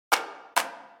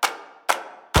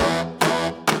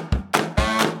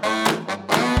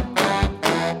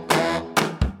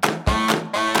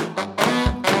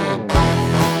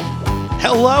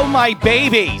Hello, my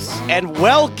babies, and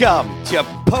welcome to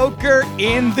Poker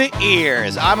in the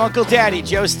Ears. I'm Uncle Daddy,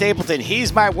 Joe Stapleton.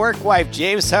 He's my work wife,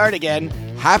 James Hardigan.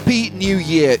 Happy New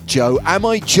Year, Joe. Am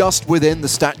I just within the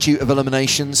statute of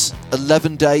eliminations?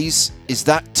 11 days? Is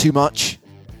that too much?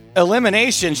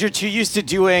 Eliminations? You're too used to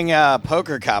doing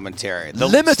poker commentary.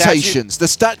 The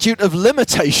statute of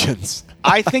limitations.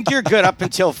 I think you're good up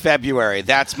until February.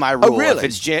 That's my rule. Oh, really?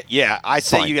 If it's I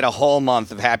say Fine. You get a whole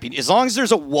month of happy. As long as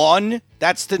there's a 1,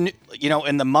 that's the new,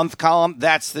 in the month column,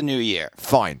 that's the new year.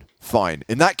 Fine.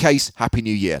 In that case, Happy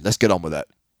New Year. Let's get on with it.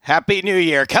 Happy New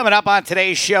Year. Coming up on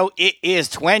today's show, it is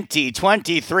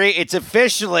 2023. It's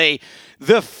officially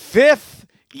the 5th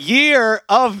year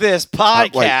of this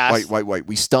podcast. Wait.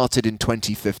 We started in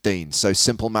 2015, so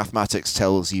simple mathematics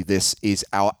tells you this is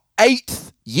our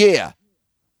 8th year.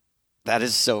 That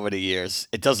is so many years.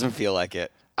 It doesn't feel like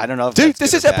it. I don't know if Dude, that's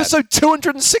this good is or bad. episode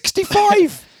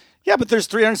 265. Yeah, but there's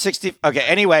 360. Okay,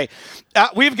 anyway,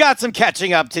 we've got some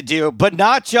catching up to do, but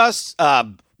not just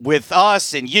with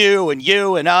us and you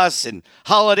and us and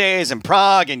holidays and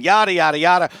Prague and yada, yada,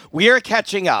 yada. We are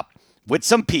catching up with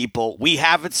some people we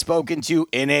haven't spoken to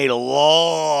in a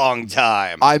long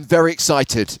time. I'm very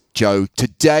excited, Joe.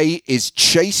 Today is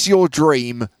Chase Your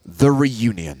Dream, the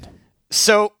reunion.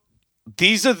 So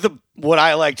these are what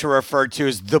I like to refer to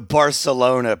as the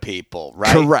Barcelona people,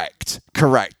 right?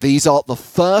 Correct. These are the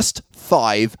first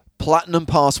 5 Platinum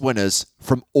Pass winners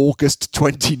from August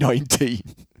 2019.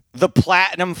 The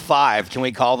Platinum 5. Can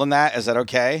we call them that? Is that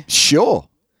okay? Sure.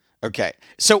 Okay.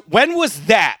 So when was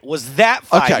that? Was that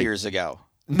 5 years ago?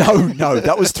 No,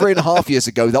 that was 3.5 years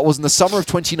ago. That was in the summer of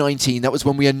 2019. That was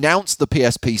when we announced the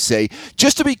PSPC.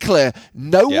 Just to be clear,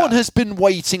 no one has been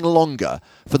waiting longer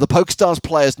for the PokerStars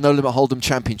Players No Limit Hold'em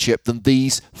Championship than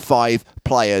these 5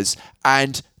 players.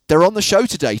 And they're on the show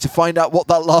today to find out what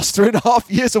that last 3.5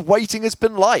 years of waiting has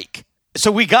been like.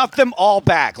 So we got them all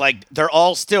back. Like, they're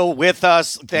all still with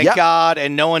us, thank God,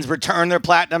 and no one's returned their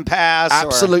Platinum Pass?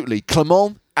 Absolutely.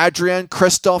 Clement, Adrian,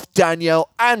 Christoph,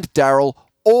 Danielle, and Daryl,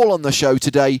 all on the show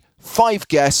today. 5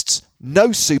 guests, no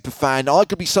Superfan,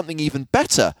 arguably something even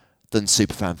better than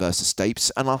Superfan versus Stapes,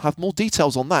 and I'll have more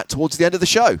details on that towards the end of the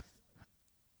show.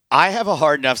 I have a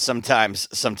hard enough sometimes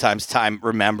time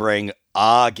remembering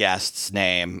a guest's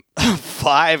name.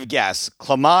 5 guests.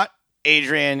 Clement,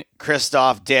 Adrian,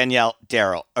 Christoph, Danielle,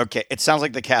 Daryl. Okay, it sounds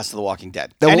like the cast of The Walking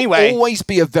Dead. There will always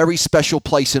be a very special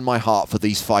place in my heart for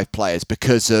these 5 players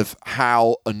because of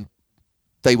how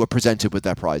they were presented with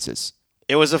their prizes.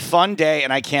 It was a fun day,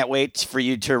 and I can't wait for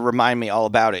you to remind me all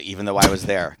about it, even though I was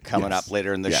there coming up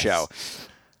later in the show.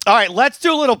 All right, let's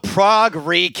do a little Prague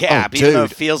recap, even though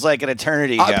it feels like an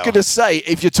eternity ago. I'm going to say,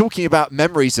 if you're talking about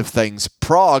memories of things,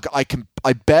 Prague,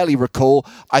 I barely recall.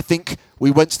 I think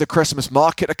we went to the Christmas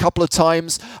market a couple of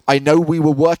times. I know we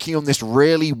were working on this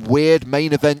really weird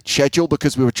main event schedule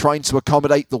because we were trying to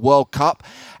accommodate the World Cup.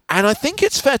 And I think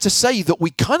it's fair to say that we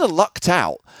kind of lucked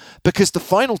out because the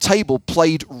final table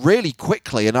played really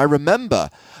quickly. And I remember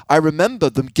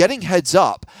them getting heads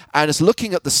up and us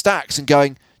looking at the stacks and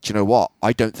going, do you know what?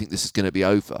 I don't think this is going to be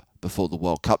over before the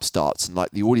World Cup starts and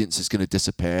the audience is going to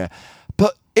disappear.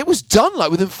 But it was done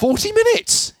within 40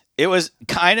 minutes. It was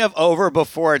kind of over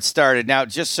before it started. Now,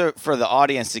 just so for the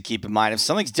audience to keep in mind, if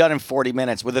something's done in 40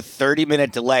 minutes with a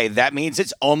 30-minute delay, that means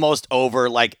it's almost over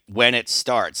when it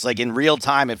starts. In real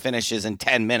time, it finishes in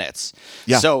 10 minutes.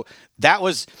 Yeah. So that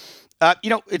was...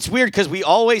 it's weird because we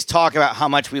always talk about how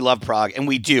much we love Prague, and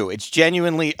we do. It's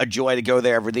genuinely a joy to go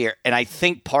there every year. And I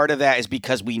think part of that is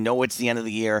because we know it's the end of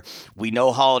the year. We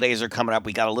know holidays are coming up.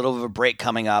 We got a little bit of a break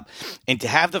coming up. And to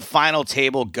have the final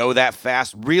table go that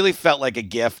fast really felt like a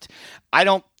gift.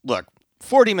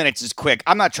 40 minutes is quick.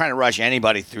 I'm not trying to rush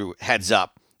anybody through heads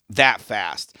up that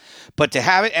fast. But to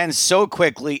have it end so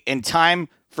quickly in time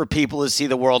for people to see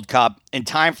the World Cup, in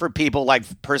time for people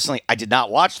personally, I did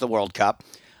not watch the World Cup.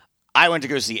 I went to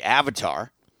go see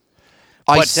Avatar.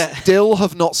 I still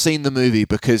have not seen the movie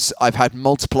because I've had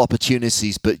multiple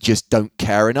opportunities but just don't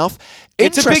care enough.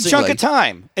 It's a big chunk of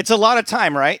time. It's a lot of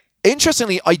time, right?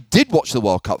 Interestingly, I did watch the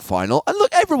World Cup final. And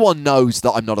look, everyone knows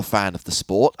that I'm not a fan of the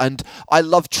sport. And I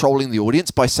love trolling the audience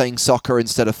by saying soccer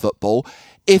instead of football.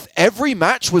 If every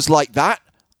match was like that,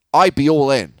 I'd be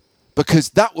all in.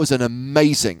 Because that was an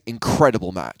amazing,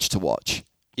 incredible match to watch.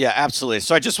 Yeah, absolutely.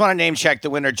 So I just want to name check the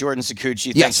winner, Jordan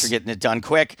Sakuchi. Thanks for getting it done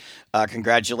quick.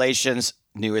 Congratulations,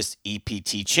 newest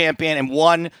EPT champion. And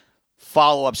one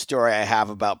follow-up story I have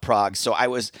about Prague. So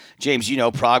James,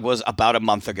 Prague was about a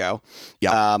month ago.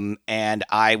 Yeah. And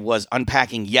I was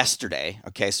unpacking yesterday.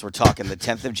 Okay, so we're talking the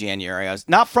 10th of January. I was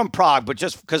not from Prague, but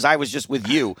just because I was just with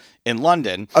you in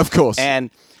London. Of course.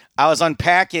 And I was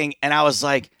unpacking and I was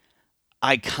like,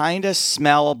 I kind of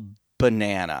smell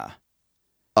banana.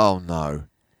 Oh, no.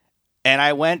 And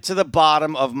I went to the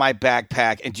bottom of my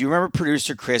backpack. And do you remember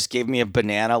producer Chris gave me a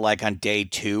banana like on day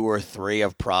 2 or 3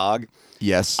 of Prague?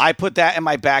 Yes. I put that in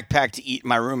my backpack to eat in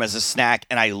my room as a snack,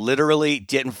 and I literally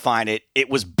didn't find it.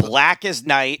 It was black as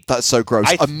night. That's so gross.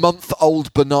 A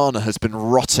month-old banana has been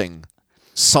rotting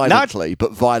silently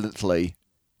but violently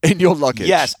in your luggage.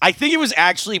 Yes. I think it was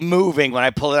actually moving when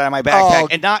I pulled it out of my backpack.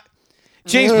 And not,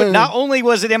 James, but not only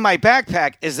was it in my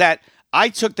backpack, is that I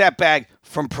took that bag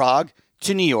from Prague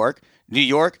to New York, New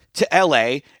York to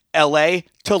LA, LA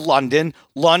to London,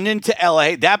 London to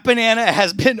LA. That banana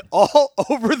has been all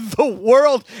over the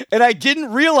world, and I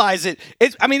didn't realize it.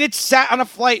 It sat on a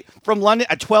flight from London,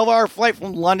 a 12-hour flight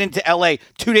from London to LA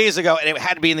 2 days ago, and it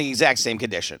had to be in the exact same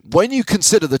condition. When you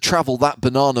consider the travel that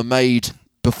banana made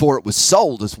before it was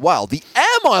sold as well, the air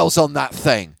miles on that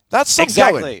thing, that's some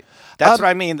exactly. going. That's what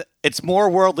I mean. It's more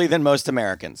worldly than most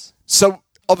Americans. So,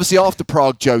 obviously, after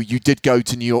Prague, Joe, you did go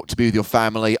to New York to be with your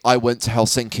family. I went to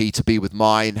Helsinki to be with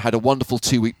mine, had a wonderful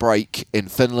 2-week break in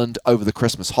Finland over the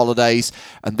Christmas holidays,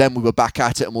 and then we were back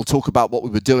at it, and we'll talk about what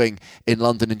we were doing in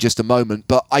London in just a moment.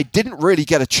 But I didn't really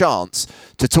get a chance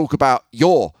to talk about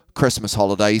your Christmas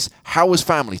holidays. How was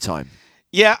family time?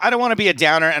 Yeah, I don't want to be a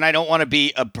downer, and I don't want to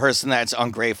be a person that's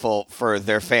ungrateful for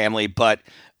their family, but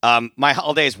my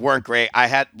holidays weren't great. I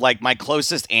had, my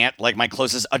closest aunt, my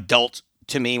closest adult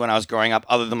to me when I was growing up,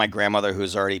 other than my grandmother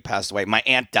who's already passed away. My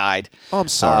aunt died. Oh, I'm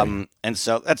sorry. And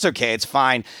so that's okay. It's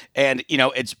fine. And,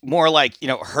 it's more like,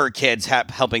 her kids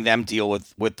helping them deal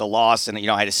with the loss. And,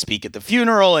 I had to speak at the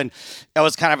funeral, and it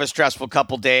was kind of a stressful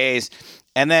couple days.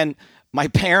 And then my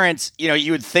parents,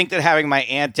 you would think that having my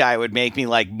aunt die would make me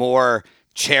more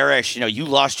cherish, you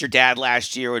lost your dad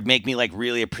last year, would make me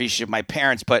really appreciative of my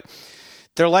parents, but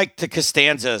they're like the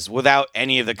Costanzas without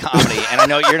any of the comedy. And I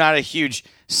know you're not a huge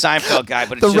Seinfeld guy,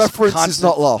 but it's the just reference constant, is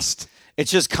not lost.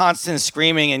 It's just constant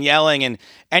screaming and yelling. And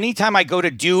anytime I go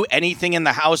to do anything in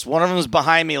the house, one of them is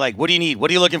behind me, what do you need? What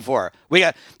are you looking for?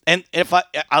 And if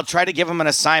I'll try to give them an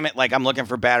assignment, I'm looking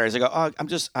for batteries. I go,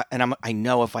 I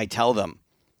know if I tell them,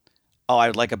 I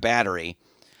would like a battery.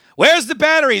 Where's the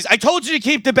batteries? I told you to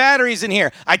keep the batteries in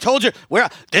here. I told you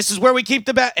this is where we keep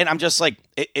the and I'm just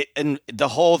and the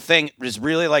whole thing is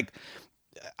really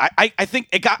I think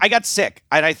I got sick,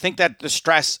 and I think that the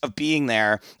stress of being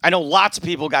there. I know lots of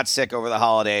people got sick over the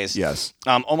holidays. Yes,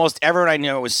 almost everyone I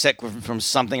knew was sick from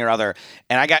something or other,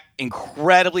 and I got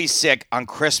incredibly sick on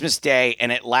Christmas Day,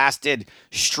 and it lasted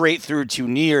straight through to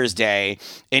New Year's Day,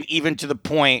 and even to the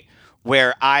point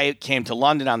where I came to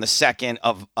London on the 2nd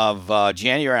of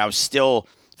January, and I was still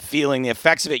feeling the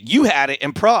effects of it. You had it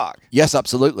in Prague. Yes,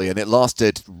 absolutely. And it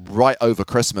lasted right over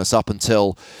Christmas up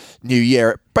until New Year.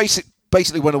 It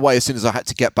basically went away as soon as I had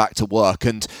to get back to work.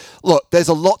 And look, there's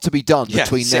a lot to be done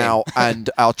between now and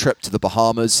our trip to the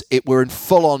Bahamas. We're in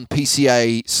full-on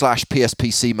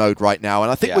PCA/PSPC mode right now, and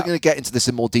I think we're going to get into this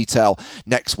in more detail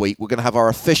next week. We're going to have our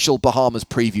official Bahamas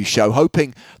preview show,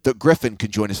 hoping that Griffin can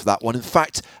join us for that one. In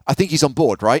fact, I think he's on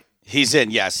board, right? He's in,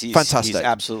 yes. Fantastic. He's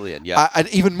absolutely in, yeah. And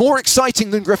even more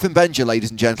exciting than Griffin Benja, ladies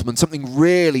and gentlemen, something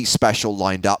really special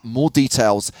lined up. More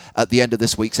details at the end of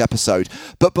this week's episode.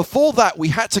 But before that, we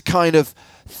had to kind of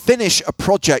finish a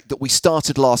project that we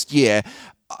started last year.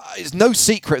 It's no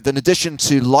secret that in addition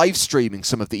to live streaming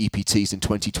some of the EPTs in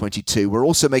 2022, we're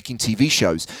also making TV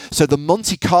shows. So the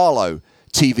Monte Carlo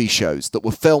TV shows that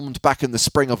were filmed back in the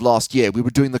spring of last year. We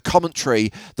were doing the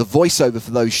commentary, the voiceover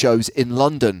for those shows in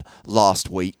London last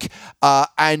week.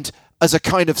 And as a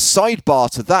kind of sidebar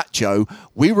to that, Joe,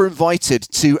 we were invited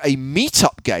to a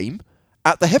meetup game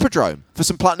at the Hippodrome for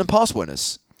some Platinum Pass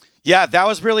winners. Yeah, that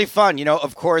was really fun.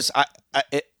 Of course,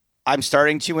 I'm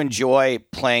starting to enjoy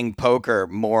playing poker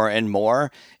more and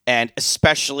more, and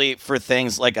especially for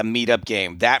things like a meetup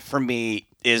game. That, for me,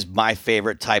 is my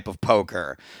favorite type of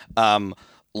poker.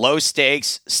 Low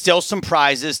stakes, still some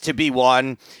prizes to be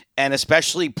won, and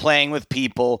especially playing with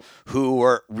people who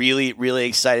were really, really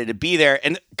excited to be there.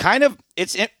 And kind of,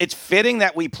 it's fitting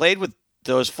that we played with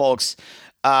those folks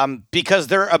because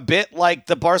they're a bit like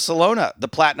the Barcelona, the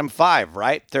Platinum 5,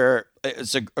 right?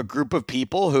 It's a group of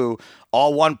people who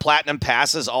all won Platinum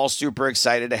passes, all super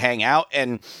excited to hang out.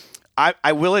 And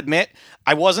I will admit,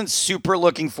 I wasn't super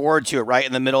looking forward to it right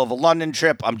in the middle of a London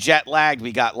trip. I'm jet lagged.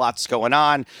 We got lots going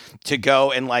on to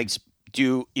go and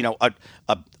do,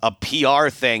 a PR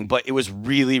thing, but it was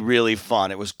really, really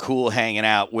fun. It was cool hanging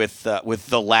out with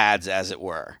the lads, as it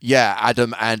were. Yeah,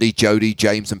 Adam, Andy, Jody,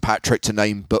 James, and Patrick, to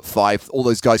name but 5. All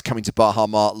those guys coming to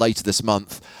Bahama later this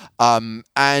month. And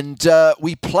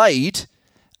we played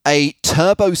a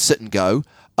turbo sit and go.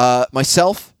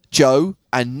 Myself, Joe,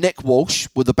 and Nick Walsh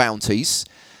were the bounties.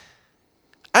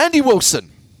 Andy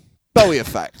Wilson, Bowie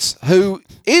Effect, who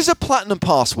is a Platinum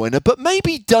Pass winner, but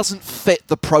maybe doesn't fit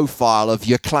the profile of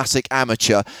your classic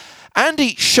amateur.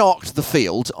 Andy sharked the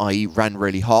field, i.e. ran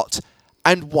really hot,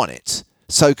 and won it.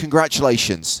 So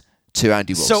congratulations to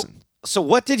Andy Wilson. So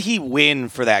what did he win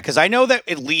for that? Because I know that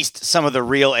at least some of the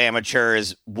real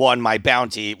amateurs won my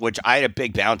bounty, which I had a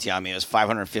big bounty on me. It was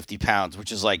 550 pounds,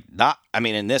 which is like not, I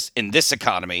mean, in this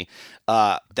economy,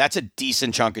 that's a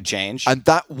decent chunk of change. And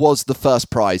that was the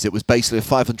first prize. It was basically a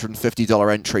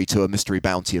 $550 entry to a mystery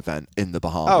bounty event in the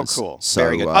Bahamas. Oh, cool. So,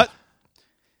 very good.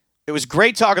 It was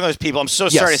great talking to those people. I'm so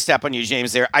sorry to step on you,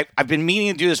 James, there. I've been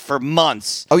meaning to do this for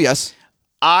months. Oh, yes.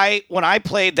 When I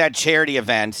played that charity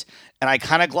event, and I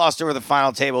kind of glossed over the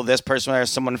final table, this person or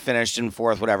someone finished in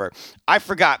fourth, whatever. I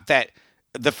forgot that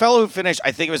the fellow who finished,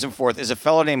 I think it was in fourth, is a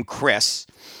fellow named Chris,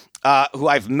 who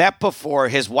I've met before.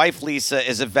 His wife, Lisa,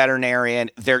 is a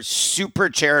veterinarian. They're super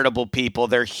charitable people.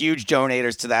 They're huge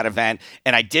donators to that event.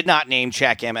 And I did not name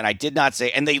check him, and I did not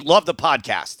say, and they love the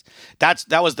podcast.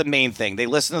 That was the main thing. They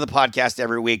listen to the podcast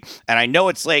every week. And I know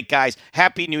it's late, guys.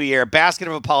 Happy New Year. Basket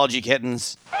of apology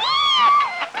kittens.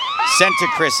 Sent to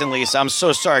Chris and Lisa. I'm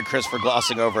so sorry, Chris, for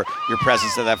glossing over your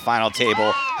presence at that final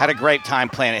table. Had a great time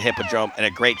playing at Hippodrome and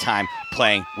a great time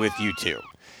playing with you two.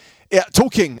 Yeah,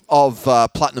 talking of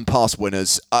Platinum Pass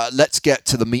winners, let's get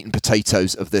to the meat and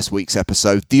potatoes of this week's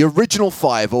episode. The original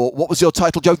five, or what was your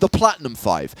title, Joe? The Platinum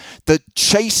Five. The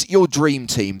Chase Your Dream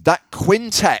Team. That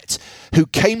quintet who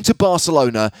came to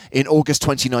Barcelona in August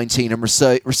 2019 and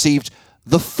received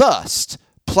the first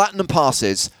Platinum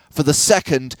Passes for the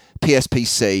second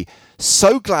PSPC.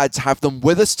 So glad to have them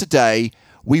with us today.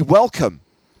 We welcome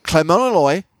Clement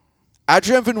Aloy,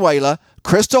 Adrian Vinuela,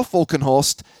 Christoph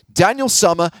Volkenhorst, Daniel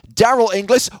Summer, Daryl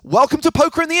Inglis. Welcome to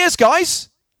Poker in the Ears, guys.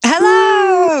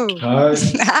 Hello. Hi.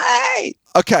 Hi.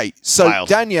 Okay, so Wild.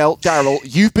 Danielle, Daryl,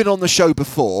 you've been on the show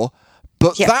before,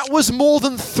 but Yep. that was more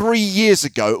than 3 years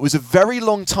ago. It was a very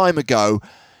long time ago.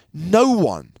 No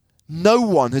one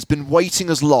has been waiting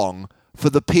as long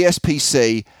for the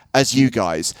PSPC as you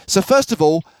guys. So first of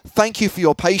all, thank you for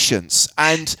your patience.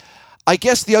 And I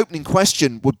guess the opening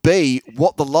question would be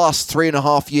what the last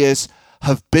 3.5 years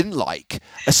have been like,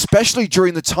 especially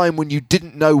during the time when you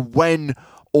didn't know when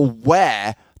or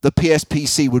where the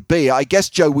PSPC would be. I guess,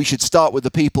 Joe, we should start with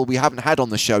the people we haven't had on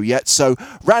the show yet. So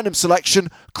random selection,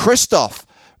 Christoph,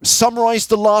 summarize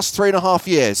the last 3.5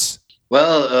 years.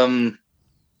 Well,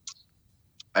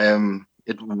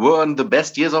 it weren't the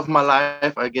best years of my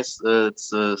life. I guess it's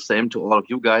the same to all of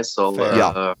you guys. So,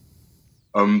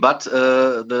 but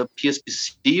the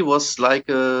PSPC was like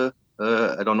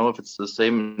I don't know if it's the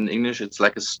same in English. It's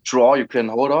like a straw you can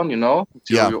hold on, you know?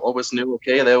 So you always knew,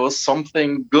 okay, there was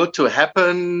something good to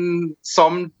happen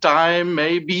sometime,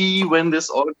 maybe when this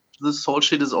whole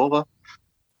shit is over.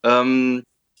 But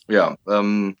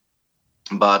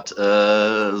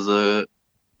the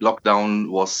lockdown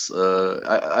was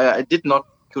I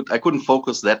couldn't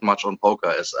focus that much on poker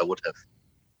as I would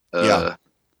have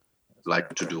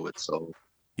liked to do it. So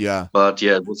but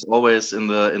it was always in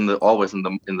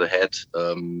the head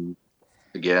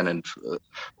again. And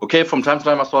okay, from time to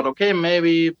time I thought, okay,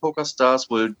 maybe PokerStars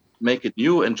will make it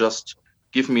new and just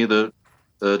give me the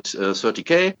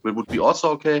 30K. It would be also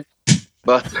okay.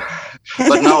 But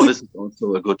now this is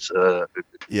also a good.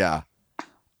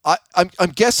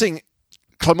 I'm guessing,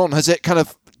 Clement, has it kind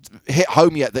of hit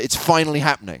home yet that it's finally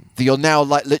happening? That you're now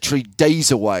like literally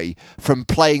days away from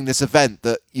playing this event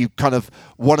that you kind of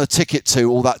won a ticket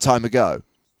to all that time ago?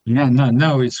 Yeah,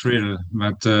 no, it's real.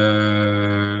 But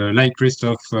like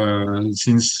Christoph,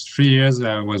 since 3 years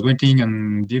I was waiting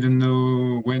and didn't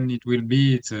know when it will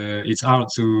be. It's hard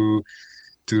to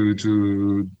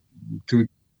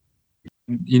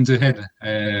in the head.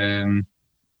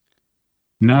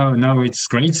 Now it's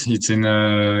great. It's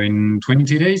in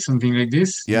 20 days, something like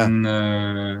this. Yeah.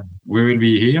 And we will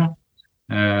be here.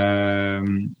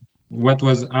 What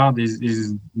was hard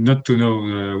is not to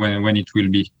know when it will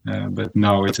be. But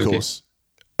now it's okay.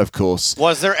 Of course.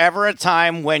 Was there ever a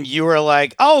time when you were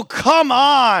like, "Oh, come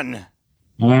on"?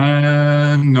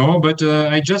 No, but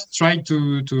I just tried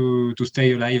to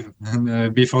stay alive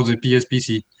before the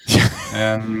PSPC.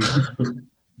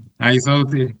 I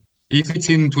thought if it's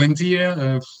in 20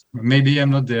 years, maybe I'm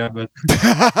not there, but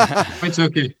it's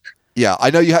okay. Yeah, I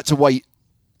know you had to wait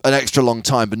an extra long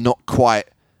time, but not quite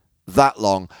that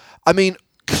long. I mean,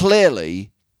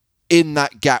 clearly, in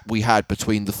that gap we had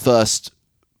between the first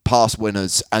pass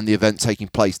winners and the event taking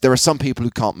place, there are some people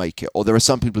who can't make it, or there are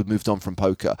some people who've moved on from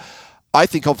poker. I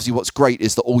think, obviously, what's great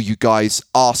is that all you guys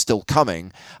are still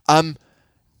coming.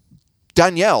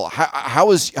 Danielle,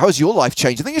 how has your life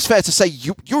changed? I think it's fair to say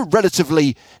you're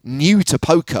relatively new to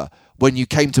poker when you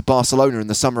came to Barcelona in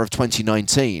the summer of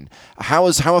 2019.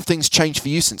 How have things changed for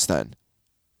you since then?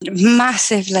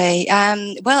 Massively.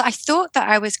 Well, I thought that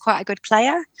I was quite a good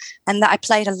player and that I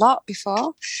played a lot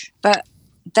before. But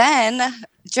then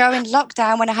during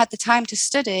lockdown, when I had the time to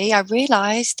study, I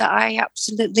realised that I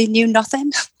absolutely knew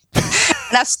nothing.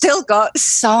 And I've still got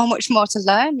so much more to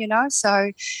learn,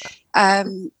 So,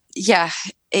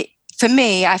 for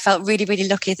me, I felt really, really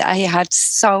lucky that I had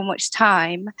so much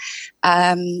time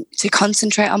to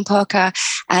concentrate on poker.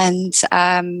 And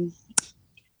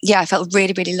I felt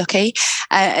really, really lucky.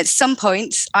 At some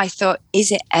points, I thought,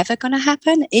 is it ever going to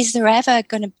happen? Is there ever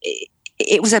going to be?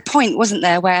 It was a point, wasn't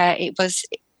there, where it was,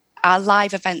 are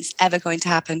live events ever going to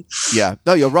happen? Yeah,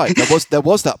 no, you're right. There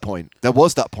was that point. There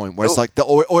was that point where it's like,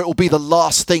 or it will be the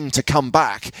last thing to come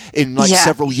back in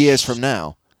several years from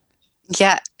now.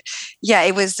 Yeah,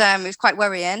 it was quite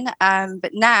worrying.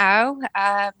 But now,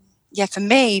 for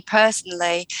me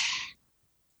personally,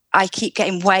 I keep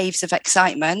getting waves of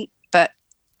excitement. But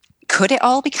could it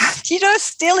all be,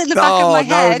 still in the back of my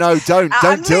head? No, don't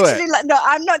do it. No,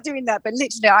 I'm not doing that. But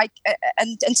literally,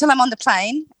 until I'm on the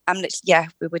plane,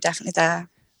 we were definitely there.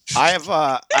 I have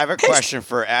a question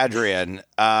for Adrian.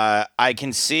 I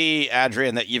can see,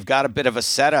 Adrian, that you've got a bit of a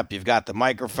setup. You've got the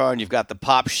microphone, you've got the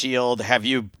pop shield. Have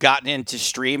you gotten into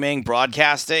streaming,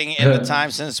 broadcasting in the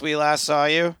time since we last saw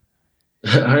you?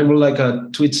 I'm like a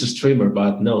Twitch streamer,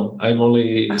 but no, I'm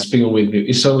only speaking with you.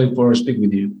 It's only for speak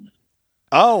with you.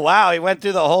 Oh, wow. He went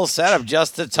through the whole setup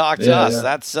just to talk to us. Yeah.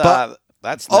 That's nice.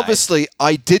 Obviously,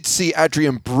 I did see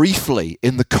Adrian briefly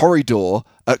in the corridor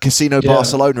at Casino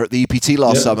Barcelona at the EPT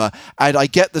last summer, and I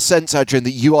get the sense, Adrian,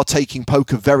 that you are taking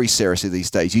poker very seriously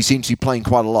these days. You seem to be playing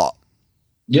quite a lot.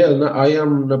 Yeah, I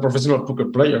am a professional poker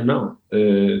player now.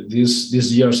 These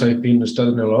years I've been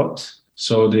studying a lot,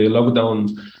 so the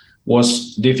lockdown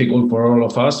was difficult for all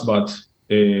of us, but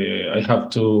I have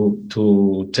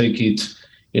to take it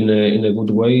in a good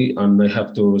way, and I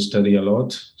have to study a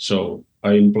lot. So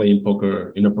I'm playing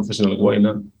poker in a professional way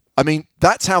now. I mean,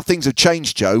 that's how things have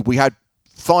changed, Joe. We had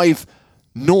 5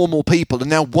 normal people, and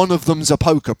now one of them's a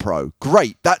poker pro.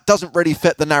 Great. That doesn't really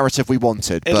fit the narrative we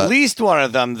wanted. At least one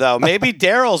of them, though. Maybe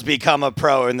Daryl's become a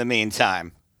pro in the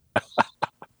meantime.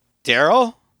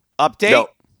 Daryl, update?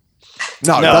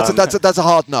 No, that's a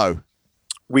hard no.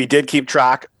 We did keep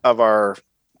track of our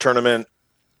tournament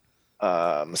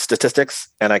statistics,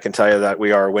 and I can tell you that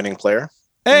we are a winning player.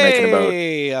 We're making about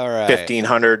all right.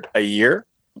 1,500 a year.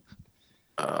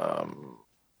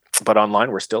 But online,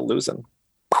 we're still losing.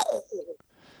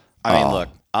 I mean, look,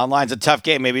 online's a tough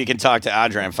game. Maybe you can talk to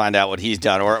Adrian and find out what he's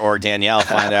done, or Danielle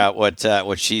find out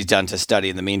what she's done to study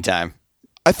in the meantime.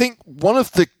 I think one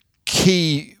of the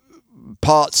key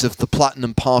parts of the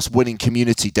Platinum Pass winning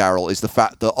community, Daryl, is the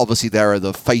fact that obviously there are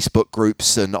the Facebook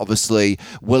groups, and obviously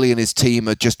Willie and his team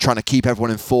are just trying to keep everyone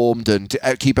informed and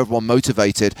keep everyone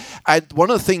motivated. And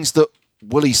one of the things that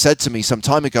Willie said to me some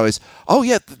time ago is,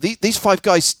 these 5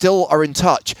 guys still are in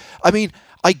touch. I mean,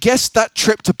 I guess that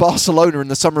trip to Barcelona in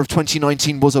the summer of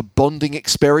 2019 was a bonding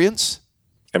experience.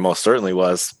 It most certainly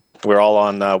was. We're all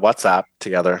on WhatsApp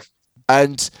together.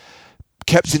 And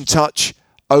kept in touch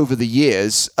over the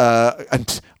years,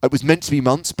 and it was meant to be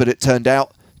months, but it turned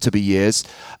out to be years.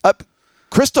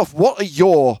 Christoph, what are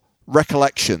your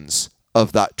recollections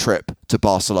of that trip to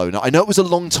Barcelona? I know it was a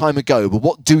long time ago, but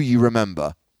what do you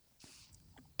remember?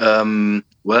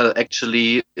 Well,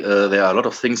 actually, there are a lot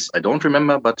of things I don't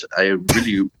remember, but I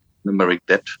really remember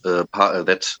that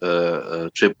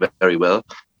trip very well.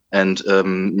 And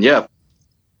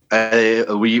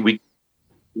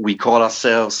we call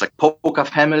ourselves like Poker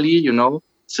Family,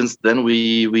 Since then,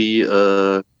 we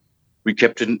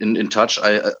kept in touch.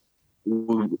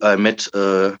 I met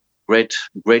great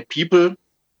people,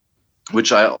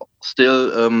 which I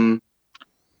still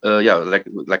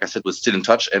like I said, we're still in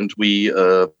touch, and we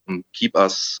keep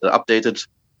us updated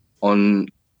on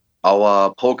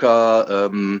our poker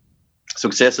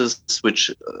successes, which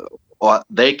or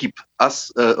they keep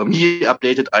us me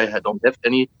updated. I don't have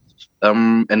any,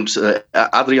 and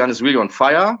Adrian is really on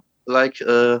fire. Like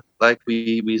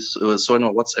we saw in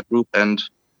our WhatsApp group, and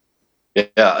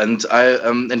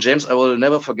and James, I will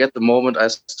never forget the moment I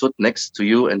stood next to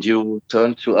you and you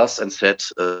turned to us and said,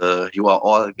 "You are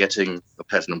all getting a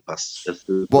Platinum Pass."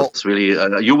 It's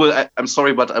really you will. I'm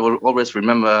sorry, but I will always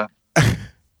remember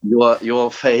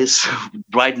your face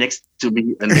right next to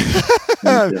me. And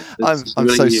I'm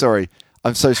so sorry.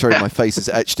 I'm so sorry, my face is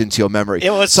etched into your memory. It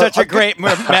was such a great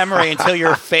memory until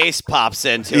your face pops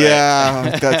into it.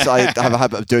 Yeah, I have a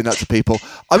habit of doing that to people.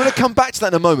 I'm going to come back to that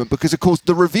in a moment because, of course,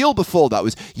 the reveal before that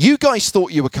was you guys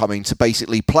thought you were coming to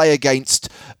basically play against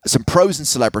some pros and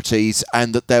celebrities,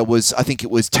 and that there was, I think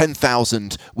it was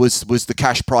 10,000 was the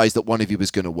cash prize that one of you was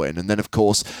going to win. And then, of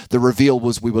course, the reveal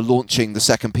was we were launching the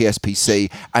second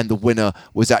PSPC, and the winner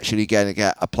was actually going to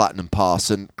get a platinum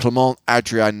pass. And Clement,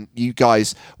 Adrian, you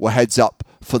guys were heads up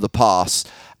for the pass.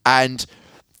 And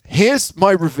here's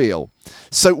my reveal.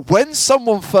 So when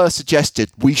someone first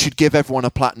suggested we should give everyone a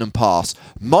platinum pass,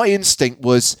 my instinct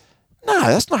was, no,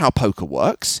 that's not how poker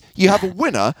works. You have a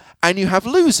winner and you have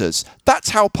losers.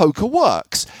 That's how poker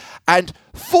works. And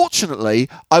fortunately,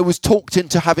 I was talked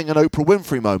into having an Oprah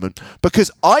Winfrey moment, because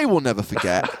I will never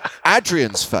forget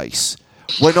Adrian's face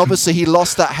when obviously he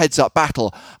lost that heads-up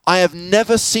battle. I have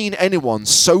never seen anyone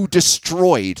so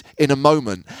destroyed in a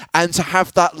moment, and to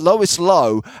have that lowest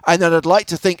low, and then I'd like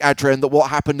to think, Adrian, that what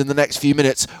happened in the next few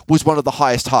minutes was one of the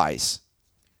highest highs.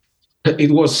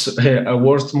 It was a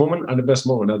worst moment and a best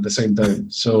moment at the same time.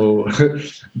 So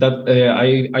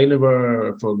that I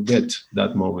never forget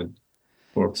that moment.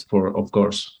 For of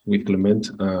course, with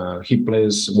Clement, he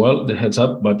plays well the heads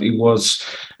up, but it was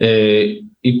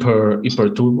hyper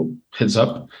turbo heads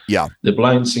up. Yeah, the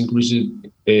blinds increased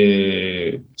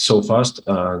so fast,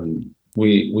 and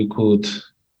we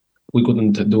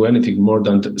couldn't do anything more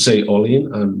than to say all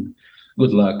in and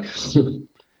good luck.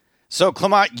 So,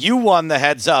 Clement, you won the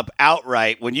heads up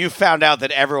outright. When you found out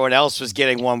that everyone else was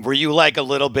getting one, were you like a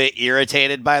little bit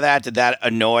irritated by that? Did that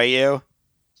annoy you?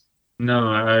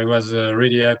 No, I was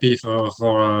really happy for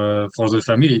the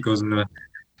family, because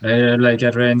like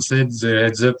Adrian said, the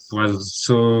heads up was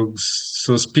so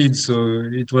speed, so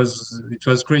it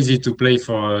was crazy to play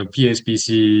for a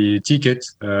PSPC ticket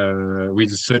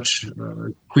with such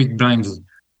quick blinds.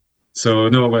 So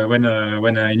no, when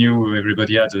I knew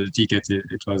everybody had a ticket,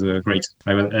 it was great.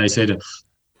 I said,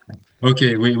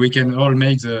 okay, we can all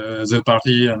make the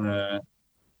party and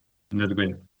that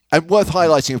way. And worth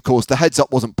highlighting, of course, the heads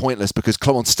up wasn't pointless, because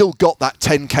Clement still got that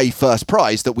 10k first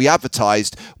prize that we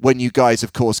advertised when you guys,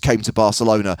 of course, came to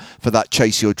Barcelona for that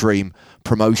Chase Your Dream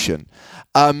promotion.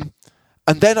 And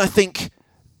then I think,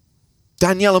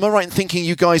 Danielle, am I right in thinking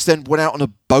you guys then went out on a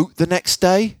boat the next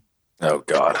day? Oh,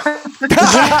 God.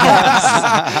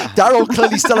 Daryl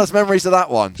clearly still has memories of that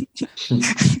one.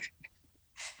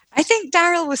 I think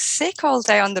Daryl was sick all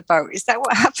day on the boat. Is that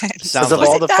what happened? Because of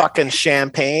all the fucking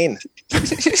champagne.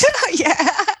 Yeah.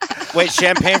 Wait,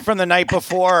 champagne from the night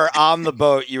before, or on the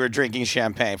boat you were drinking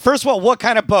champagne? First of all, what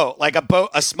kind of boat? Like a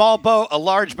boat, a small boat, a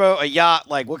large boat, a yacht?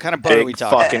 Like what kind of boat Big are we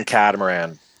talking? fucking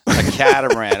catamaran. A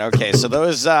catamaran. Okay, so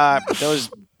those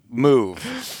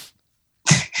move.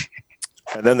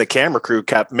 And then the camera crew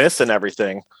kept missing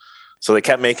everything. So they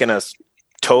kept making us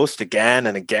toast again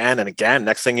and again and again.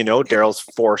 Next thing you know, Daryl's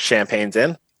 4 champagnes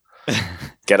in.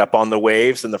 Get up on the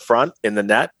waves in the front, in the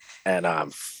net, and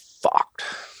I'm fucked.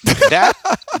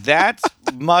 That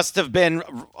must have been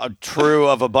true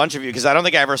of a bunch of you, because I don't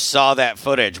think I ever saw that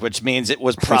footage, which means it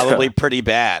was probably pretty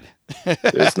bad.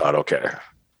 It's not okay.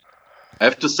 I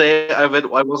have to say I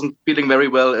wasn't feeling very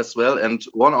well as well, and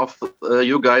one of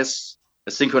you guys,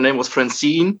 I think her name was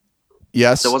Francine.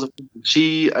 Yes. There was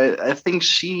I think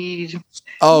she.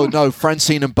 Oh no,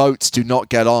 Francine and boats do not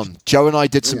get on. Joe and I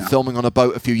did some filming on a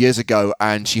boat a few years ago,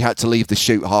 and she had to leave the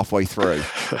shoot halfway through.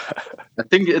 I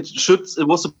think it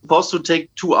was supposed to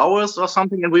take 2 hours or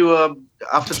something, and we were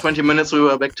after 20 minutes we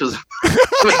were back to.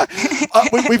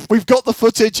 We've got the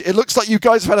footage. It looks like you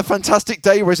guys have had a fantastic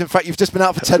day, whereas in fact you've just been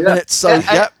out for 10 minutes. So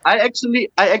yeah, I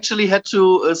actually had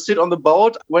to sit on the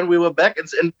boat when we were back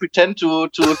and pretend to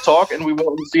talk, and we were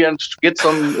on the sea and to get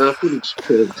some footage.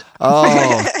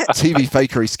 Oh, TV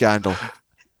fakery scandal.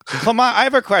 Clement, I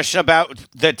have a question about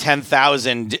the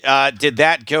 10,000. Did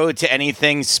that go to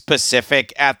anything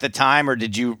specific at the time, or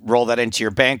did you roll that into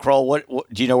your bankroll? What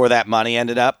do you know where that money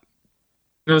ended up?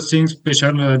 Nothing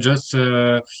special. Just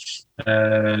I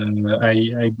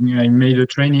made a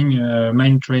training,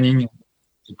 mind training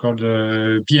called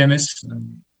PMS.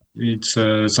 It's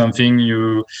something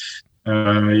you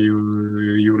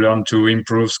learn to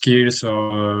improve skills,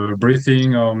 or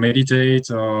breathing, or meditate,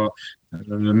 or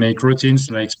make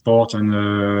routines like sport and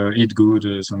eat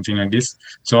good, something like this.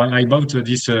 So I bought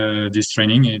this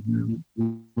training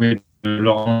with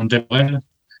Laurent Debrel,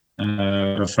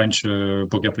 a French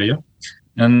poker player.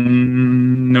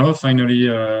 And no, finally,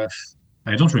 I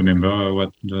don't remember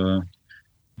what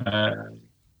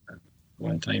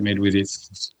I made with it.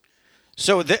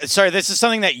 So, sorry, this is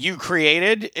something that you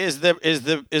created. Is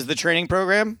the training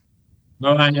program?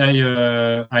 No,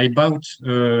 I bought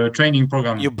a training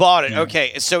program. You bought it. Yeah.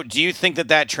 Okay. So do you think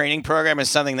that training program is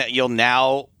something that you'll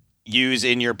now use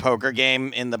in your poker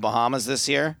game in the Bahamas this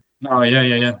year? Oh,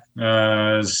 yeah.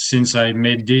 Since I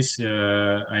made this,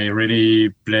 I really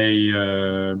play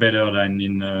better than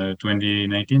in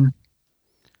 2019.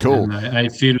 Cool. And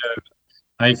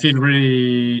I feel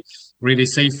really, really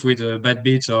safe with bad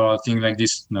beats or things like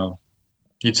this now.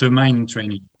 It's a mind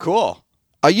training. Cool.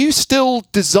 Are you still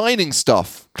designing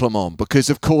stuff, Clement? Because,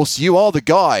 of course, you are the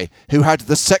guy who had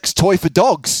the sex toy for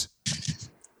dogs.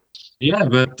 Yeah,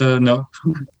 but no.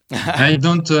 I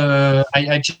don't.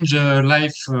 I changed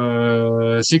life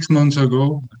 6 months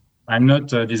ago. I'm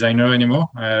not a designer anymore.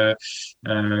 I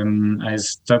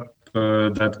stopped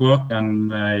that work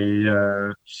and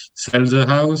I sold the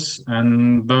house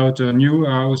and bought a new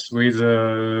house with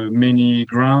many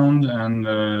ground and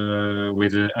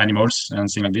with animals and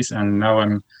things like this. And now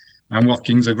I'm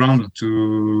working the ground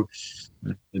to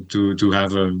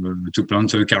have to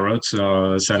plant carrots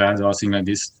or salad or things like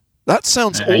this. That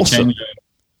sounds awesome.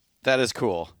 That is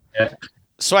cool. Yeah.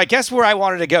 So I guess where I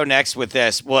wanted to go next with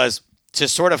this was to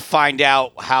sort of find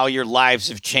out how your lives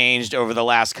have changed over the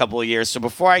last couple of years. So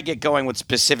before I get going with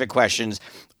specific questions,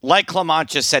 like Clement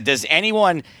just said, does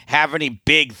anyone have any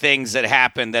big things that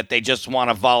happen that they just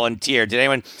want to volunteer? Did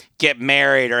anyone get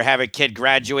married or have a kid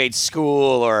graduate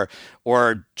school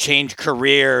or change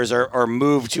careers or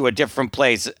move to a different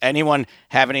place? Anyone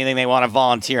have anything they want to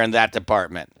volunteer in that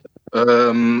department?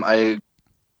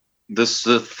 This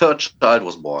third child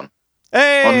was born.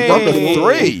 Hey! Number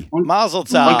 3. Mazel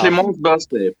tov.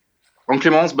 On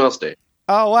Clement's birthday.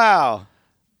 Oh, wow.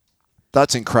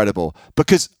 That's incredible.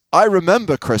 Because I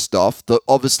remember, Christoph, that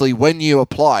obviously when you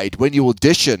applied, when you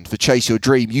auditioned for Chase Your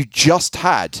Dream, you just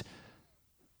had...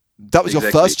 That was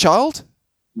your first child?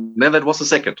 No, that was the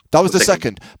second. That was the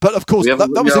second. But of course, we that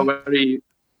was very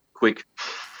quick.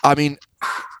 I mean,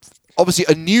 obviously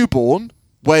a newborn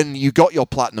when you got your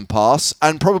Platinum Pass,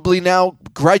 and probably now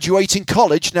graduating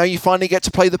college, now you finally get to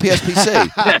play the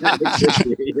PSPC.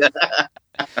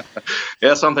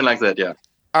 Yeah, something like that, yeah.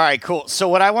 All right, cool. So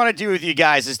what I want to do with you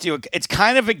guys is it's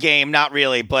kind of a game, not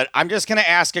really, but I'm just going to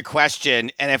ask a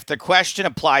question, and if the question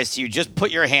applies to you, just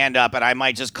put your hand up, and I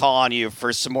might just call on you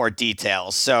for some more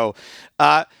details. So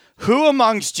who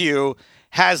amongst you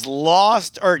has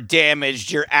lost or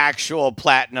damaged your actual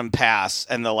Platinum Pass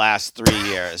in the last 3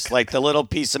 years? Like the little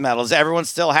piece of metal. Does everyone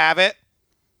still have it?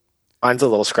 Mine's a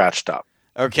little scratched up.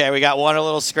 Okay, we got one a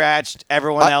little scratched.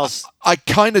 Everyone else? I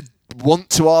kind of want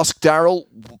to ask Daryl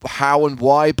how and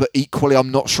why, but equally I'm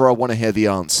not sure I want to hear the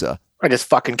answer. I just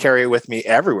fucking carry it with me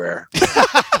everywhere.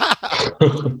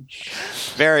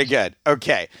 Very good.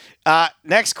 Okay.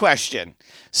 Next question.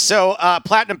 So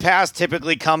Platinum Pass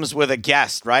typically comes with a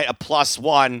guest, right? A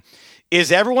 +1.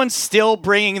 Is everyone still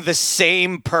bringing the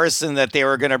same person that they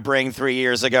were going to bring 3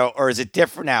 years ago, or is it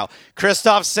different now?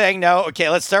 Christoph's saying no. Okay,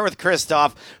 let's start with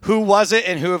Christoph. Who was it,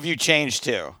 and who have you changed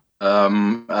to?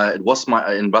 It was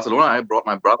in Barcelona. I brought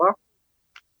my brother,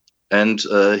 and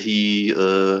he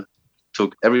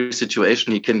took every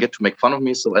situation he can get to make fun of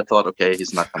me. So I thought, okay,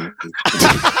 he's not coming.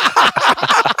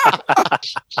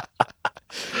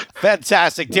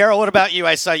 Fantastic. Daryl, what about you?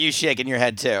 I saw you shaking your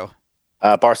head too.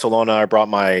 Barcelona, I brought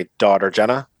my daughter,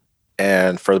 Jenna.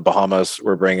 And for the Bahamas,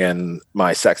 we're bringing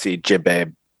my sexy jib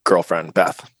babe girlfriend,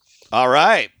 Beth. All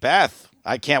right, Beth.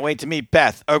 I can't wait to meet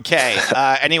Beth. Okay.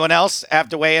 Anyone else have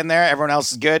to weigh in there? Everyone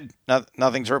else is good?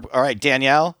 Nothing's... All right,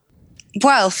 Danielle?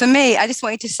 Well, for me, I just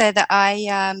wanted to say that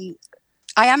I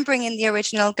am bringing the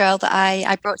original girl that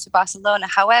I brought to Barcelona.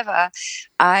 However,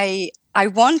 I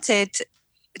wanted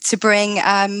to bring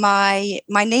my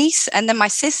niece and then my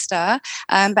sister,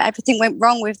 but everything went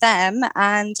wrong with them,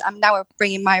 and I'm now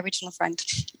bringing my original friend.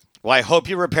 Well, I hope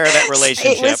you repair that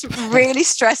relationship. It was really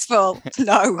stressful.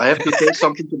 No. I have to say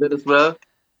something to that as well.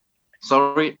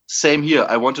 Sorry, same here.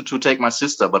 I wanted to take my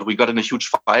sister, but we got in a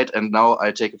huge fight, and now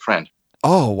I take a friend.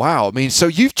 Oh, wow. I mean, so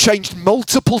you've changed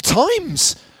multiple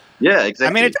times. Yeah, exactly.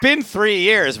 I mean, it's been 3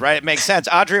 years, right? It makes sense.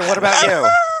 Adrian, what about you?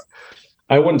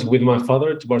 I went with my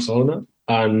father to Barcelona,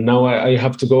 and now I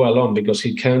have to go alone because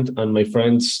he can't, and my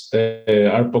friends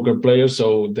are poker players,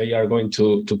 so they are going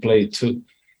to play too.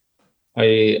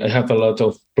 I have a lot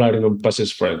of Platinum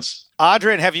Passes friends.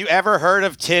 Adrian, have you ever heard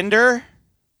of Tinder?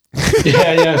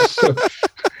 Yeah.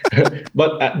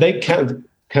 But they can't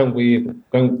come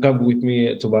with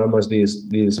me to Bahamas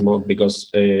this month because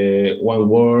one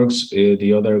works,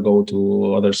 the other go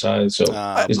to other side, so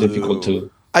it's difficult to.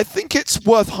 I think it's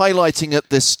worth highlighting at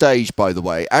this stage, by the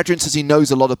way. Adrian says he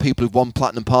knows a lot of people who've won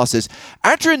Platinum Passes.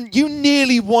 Adrian, you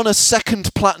nearly won a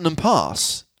second Platinum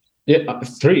Pass. Yeah,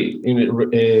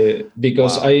 3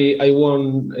 because I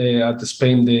won at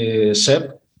Spain the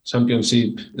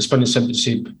Championship, Spanish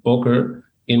Championship poker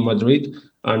in Madrid,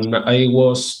 and I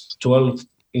was 12th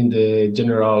in the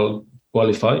general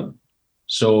qualify.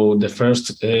 So the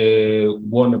first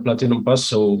won a platinum pass.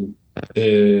 So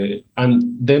and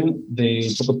then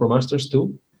the Poker Pro Masters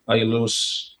too. I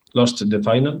lost the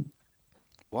final.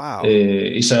 Wow.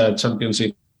 It's a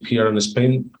championship here in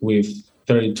Spain with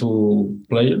 32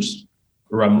 players.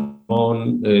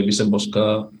 Ramon, Vicente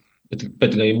Bosca,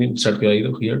 Pet Gaming, Sergio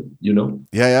Aido here, you know.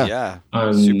 Yeah.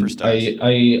 And Superstars.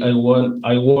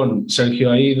 I won Sergio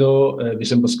Aido,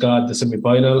 Vicente Bosca at the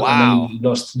semifinal, Wow. and I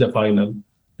lost the final.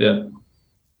 Yeah.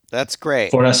 That's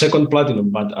great. For a second platinum,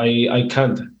 but I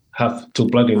can't have 2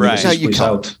 platinum. Right. No, you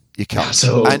can't. You can't.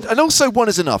 So, and also 1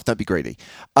 is enough. Don't be greedy.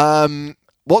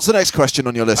 What's the next question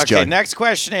on your list, Okay, Joe? next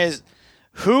question is,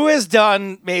 who has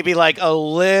done maybe like a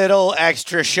little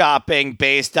extra shopping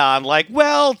based on like,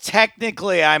 well,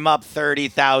 technically I'm up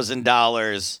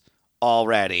 $30,000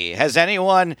 already. Has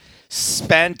anyone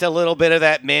spent a little bit of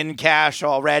that min cash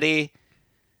already?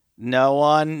 No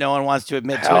one? No one wants to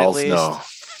admit to it at Hells least? no.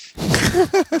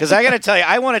 Because I got to tell you,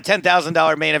 I won a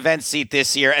 $10,000 main event seat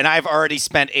this year, and I've already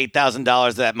spent $8,000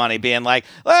 of that money being like,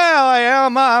 well,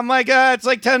 I'm like, it's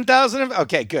like $10,000.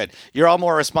 Okay, good. You're all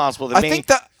more responsible than me. I think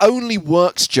that only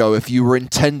works, Joe, if you were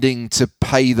intending to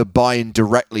pay the buy-in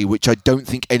directly, which I don't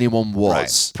think anyone was.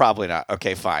 Right. Probably not.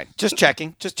 Okay, fine. Just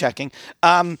checking.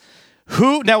 Now,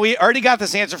 we already got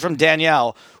this answer from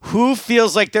Danielle. Who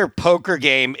feels like their poker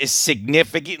game is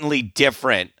significantly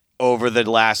different over the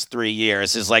last 3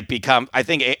 years? Is like become, I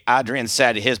think Adrian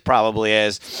said his probably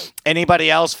is.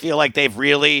 Anybody else feel like they've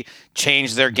really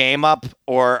changed their game up?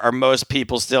 Or are most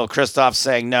people still, Christoph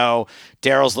saying no,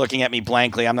 Daryl's looking at me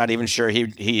blankly, I'm not even sure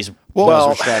he's knows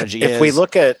what strategy is. If we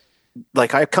look at,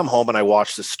 like, I come home and I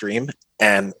watch the stream,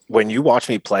 and when you watch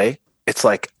me play, it's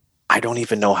like, I don't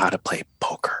even know how to play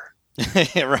poker.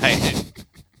 Right.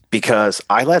 Because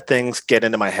I let things get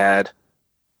into my head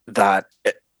that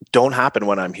don't happen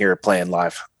when I'm here playing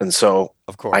live. And so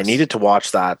of course I needed to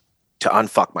watch that to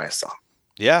unfuck myself.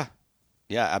 Yeah,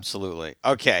 absolutely.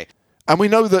 Okay. And we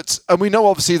know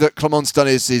obviously that Clement's done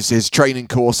his training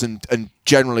course and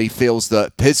generally feels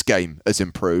that his game has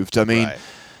improved. I mean,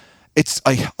 right.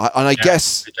 I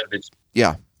guess,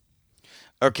 yeah.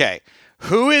 Okay.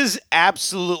 Who is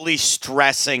absolutely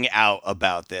stressing out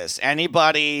about this?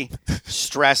 Anybody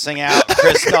stressing out?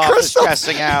 Christoph is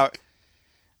stressing out.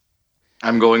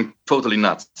 I'm going totally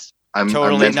nuts. I'm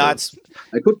totally mental. nuts.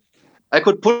 I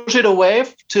could push it away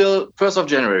till 1st of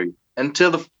January.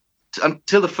 Until the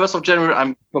 1st of January,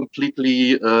 I'm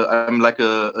completely. I'm like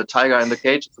a tiger in the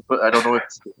cage. I don't know if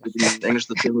it's in English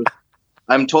the term.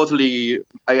 I'm totally.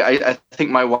 I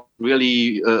think my wife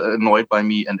really annoyed by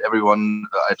me and everyone.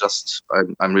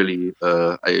 I'm really.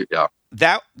 Yeah.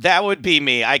 That would be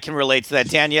me. I can relate to that.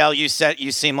 Danielle, you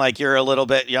seem like you're a little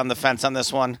bit on the fence on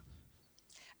this one.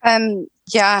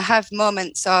 Yeah, I have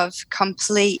moments of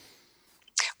complete.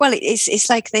 Well, it's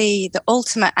like the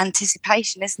ultimate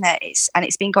anticipation, isn't it?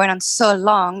 It's been going on so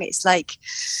long. It's like,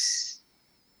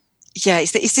 yeah,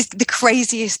 it's just the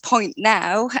craziest point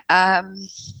now.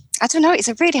 I don't know.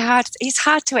 It's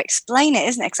hard to explain it,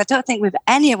 isn't it? Because I don't think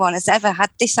anyone has ever had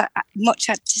this much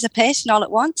anticipation all at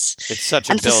once. It's such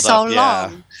a and build for so up,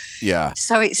 long. Yeah.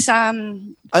 So it's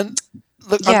and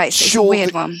look, yeah, it's a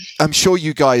weird one. I'm sure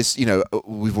you guys,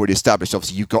 we've already established.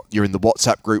 Obviously, you're in the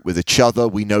WhatsApp group with each other.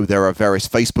 We know there are various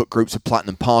Facebook groups of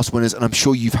Platinum Pass winners, and I'm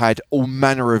sure you've had all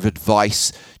manner of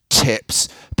advice, tips,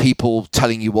 people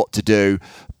telling you what to do.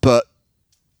 But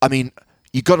I mean,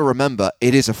 you got to remember,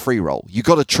 it is a free roll. You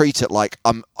got to treat it like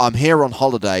I'm here on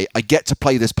holiday. I get to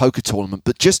play this poker tournament,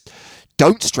 but just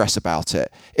don't stress about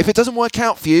it. If it doesn't work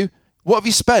out for you, what have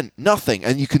you spent? Nothing,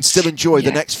 and you can still enjoy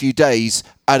the next few days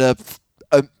at a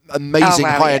amazing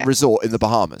high-end resort in the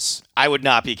Bahamas. I would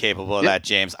not be capable of that,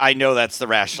 James. I know that's the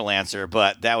rational answer,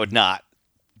 but that would not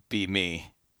be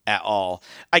me at all.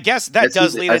 I guess that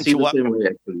does lead into what.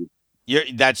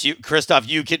 That's you, Christoph.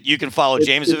 You can follow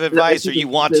James' advice, or you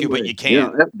want to, but you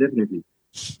can't. Yeah, definitely.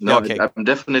 No, okay. I'm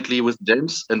definitely with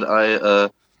James, and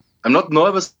I'm not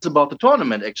nervous about the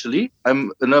tournament. Actually,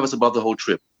 I'm nervous about the whole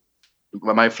trip.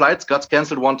 My flights got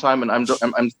cancelled one time, and I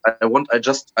want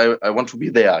to be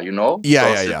there.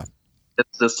 Yeah.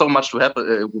 There's so much to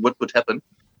happen. What could happen?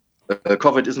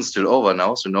 COVID isn't still over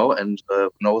now, and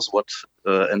who knows what?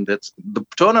 And that's the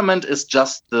tournament is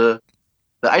just the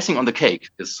icing on the cake.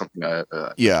 Is something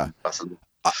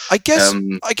I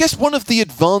guess one of the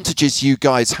advantages you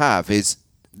guys have is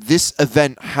this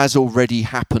event has already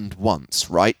happened once,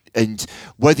 right? and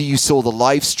whether you saw the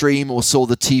live stream or saw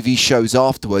the TV shows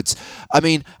afterwards, I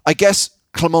mean, I guess,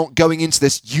 Clement, going into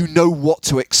this, you know what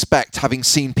to expect, having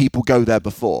seen people go there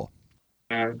before.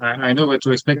 I know what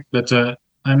to expect, but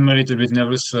I'm a little bit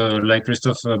nervous, like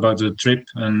Christophe, about the trip,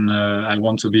 and I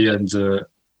want to be in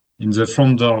the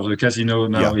front door of the casino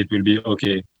now. It will be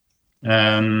okay.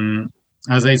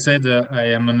 As I said, I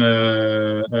am on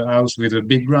a house with a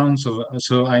big ground,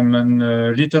 so I'm in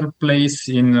a little place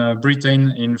in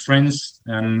Britain, in France,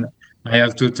 and I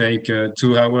have to take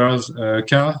 2 hours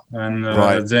car, and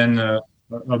then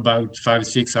about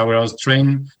 5-6 hours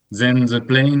train, then the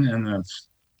plane, and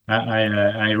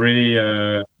I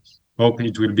really hope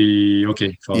it will be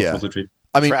okay for the trip.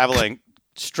 I mean, traveling.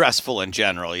 Stressful in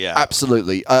general, yeah.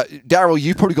 Absolutely. Daryl,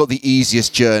 you've probably got the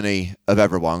easiest journey of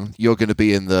everyone. You're going to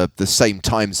be in the same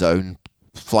time zone,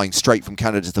 flying straight from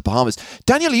Canada to the Bahamas.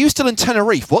 Daniel, are you still in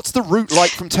Tenerife? What's the route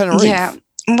like from Tenerife? Yeah,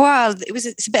 well,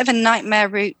 it's a bit of a nightmare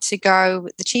route to go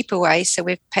the cheaper way, so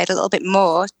we've paid a little bit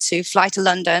more to fly to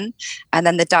London, and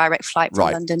then the direct flight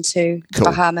from London to the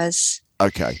Bahamas.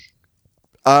 Okay.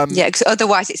 Because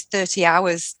otherwise it's 30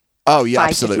 hours. Oh, yeah, 5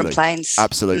 absolutely. different planes.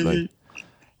 Absolutely.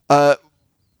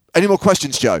 Any more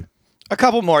questions, Joe? A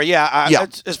couple more, yeah.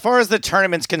 As far as the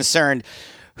tournament's concerned,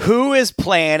 who is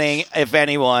planning, if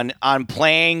anyone, on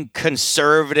playing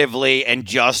conservatively and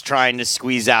just trying to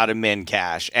squeeze out a min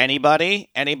cash? Anybody?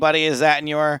 Is that in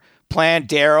your plan?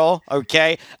 Daryl?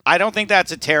 Okay. I don't think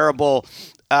that's a terrible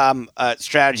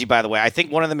strategy, by the way. I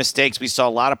think one of the mistakes we saw a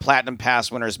lot of Platinum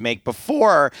Pass winners make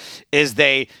before is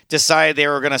they decided they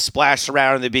were going to splash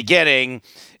around in the beginning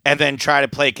and then try to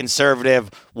play conservative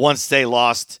once they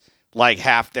lost like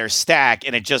half their stack,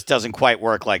 and it just doesn't quite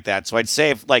work like that. So I'd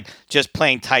say if like just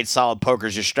playing tight, solid poker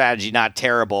is your strategy, not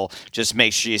terrible. Just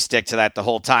make sure you stick to that the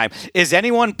whole time. Is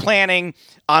anyone planning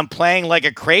on playing like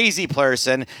a crazy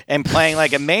person and playing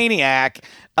like a maniac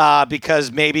because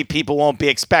maybe people won't be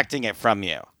expecting it from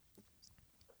you?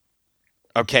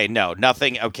 Okay, no,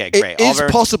 nothing. Okay, great. It is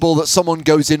possible that someone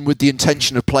goes in with the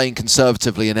intention of playing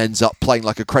conservatively and ends up playing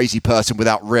like a crazy person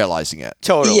without realizing it.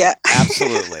 Totally. Yeah.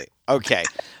 Absolutely. Okay.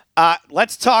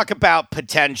 Let's talk about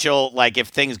potential, like if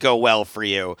things go well for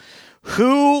you.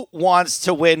 Who wants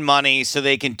to win money so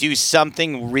they can do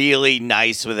something really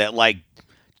nice with it, like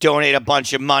donate a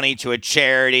bunch of money to a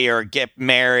charity or get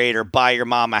married or buy your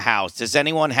mom a house? Does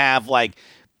anyone have like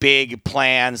big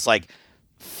plans, like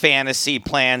fantasy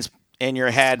plans in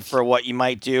your head for what you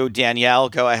might do? Danielle,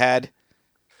 go ahead.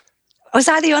 Was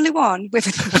I the only one?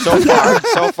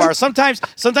 So far.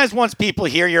 Sometimes once people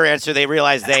hear your answer, they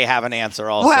realize they have an answer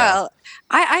also. Well,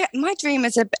 my dream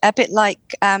is a bit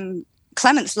like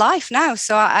Clement's life now.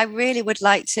 So I really would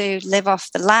like to live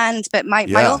off the land. But my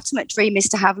ultimate dream is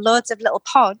to have loads of little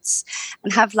pods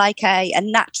and have like a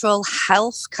natural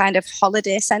health kind of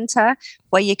holiday centre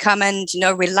where you come and,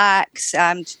 relax,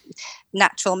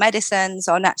 natural medicines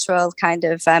or natural kind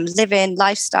of living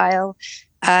lifestyle.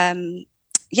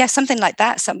 Something like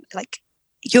that. Some like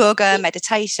yoga,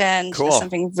 meditation,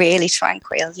 something really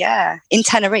tranquil. Yeah, in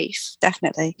Tenerife,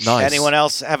 definitely. Nice. Anyone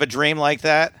else have a dream like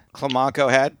that? Clement, go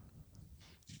ahead.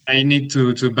 I need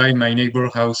to buy my neighbor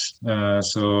house,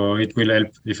 so it will help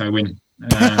if I win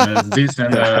this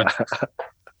and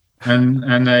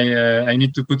I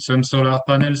need to put some solar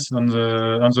panels on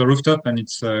the rooftop, and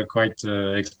it's quite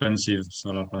expensive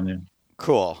solar panel.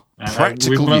 Cool.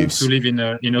 Practical we want use. to live in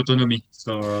autonomy,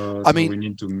 so we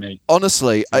need to make.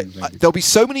 Honestly, there'll be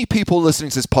so many people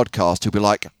listening to this podcast who'll be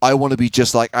like, "I want to be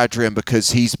just like Adrian because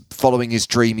he's following his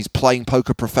dream. He's playing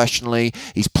poker professionally.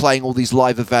 He's playing all these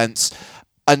live events,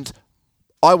 and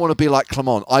I want to be like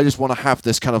Clement. I just want to have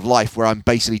this kind of life where I'm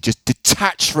basically just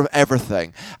detached from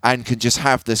everything and can just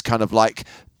have this kind of like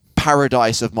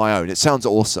paradise of my own." It sounds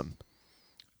awesome.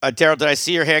 Daryl, did I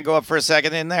see your hand go up for a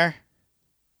second in there?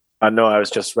 No, I was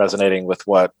just resonating with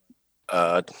what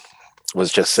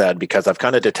was just said, because I've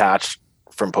kind of detached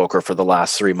from poker for the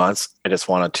last 3 months. I just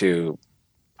wanted to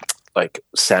like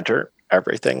center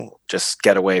everything, just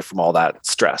get away from all that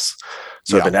stress.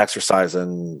 So I've been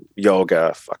exercising,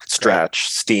 yoga, fucking stretch,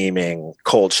 steaming,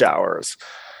 cold showers,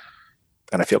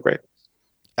 and I feel great.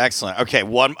 Excellent. Okay,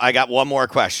 I got one more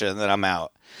question, then I'm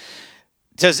out.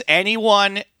 Does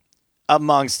anyone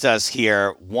amongst us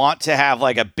here want to have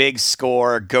like a big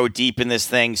score, go deep in this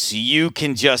thing so you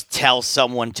can just tell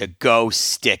someone to go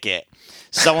stick it?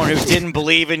 Someone who didn't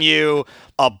believe in you,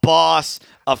 a boss,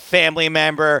 a family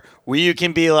member, where you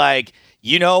can be like,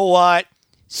 you know what?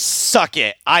 Suck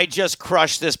it. I just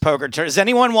crushed this poker tournament. Does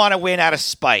anyone want to win out of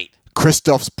spite?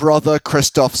 Christoph's brother,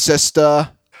 Christoph's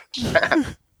sister. Yeah,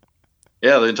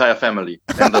 the entire family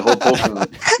and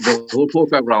the whole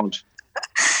poker round.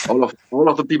 all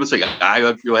of the people say,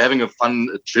 you're having a fun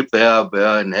trip there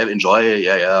and enjoy,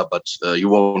 but you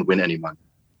won't win any money.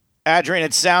 Adrian,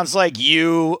 it sounds like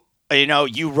you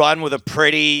run with a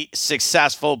pretty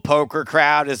successful poker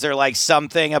crowd. Is there like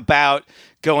something about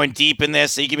going deep in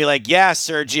this that you can be like, yeah,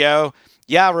 Sergio,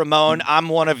 yeah, Ramon, I'm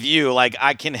one of you. Like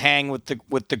I can hang with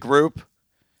the group.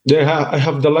 Yeah, I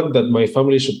have the luck that my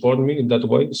family support me in that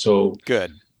way. So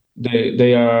good.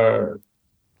 They are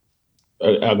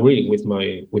agreeing with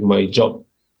my job.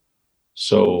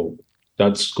 So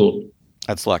that's cool.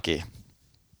 That's lucky.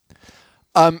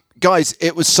 Guys,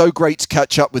 it was so great to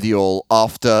catch up with you all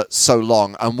after so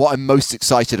long. And what I'm most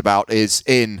excited about is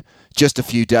in just a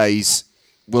few days,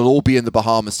 we'll all be in the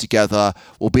Bahamas together.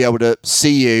 We'll be able to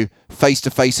see you face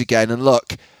to face again. And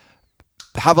look,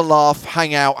 have a laugh,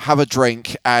 hang out, have a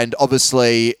drink, and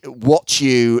obviously watch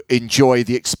you enjoy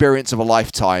the experience of a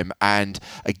lifetime. And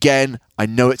again, I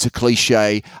know it's a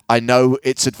cliche. I know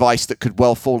it's advice that could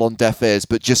well fall on deaf ears,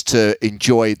 but just to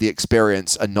enjoy the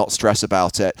experience and not stress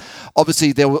about it.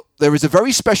 Obviously, there is a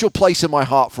very special place in my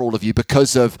heart for all of you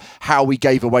because of how we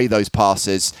gave away those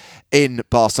passes in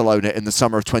Barcelona in the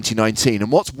summer of 2019.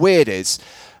 And what's weird is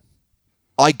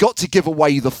I got to give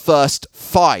away the first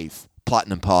 5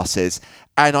 platinum passes,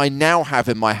 and I now have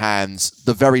in my hands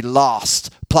the very last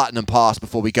platinum pass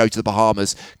before we go to the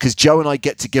Bahamas, because Joe and I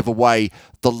get to give away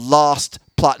the last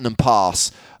platinum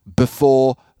pass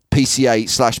before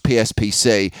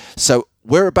PCA/PSPC. So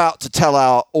we're about to tell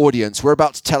our audience, we're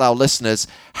about to tell our listeners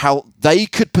how they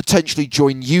could potentially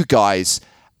join you guys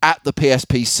at the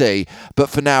PSPC. But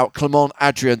for now, Clement,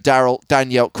 Adrian, Daryl,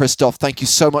 Danielle, Christoph, thank you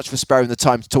so much for sparing the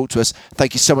time to talk to us.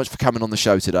 Thank you so much for coming on the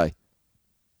show today.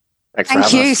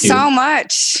 Thank you so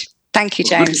much. Thank you,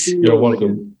 James. You're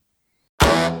welcome.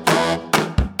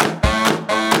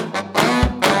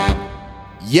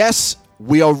 Yes,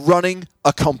 we are running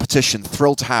a competition.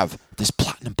 Thrilled to have this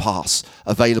platinum pass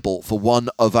available for one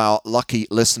of our lucky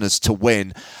listeners to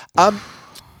win.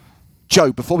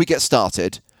 Joe, before we get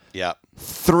started,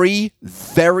 3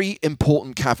 very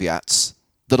important caveats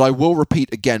that I will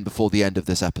repeat again before the end of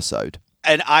this episode.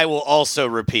 And I will also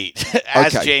repeat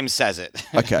as James says it.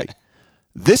 Okay.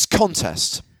 This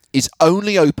contest is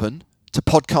only open to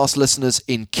podcast listeners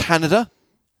in Canada,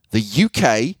 the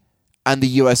UK, and the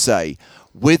USA,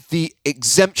 with the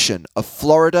exemption of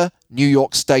Florida, New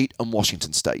York State, and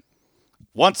Washington State.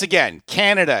 Once again,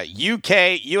 Canada,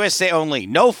 UK, USA only.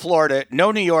 No Florida,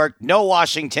 no New York, no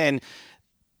Washington.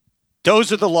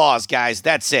 Those are the laws, guys.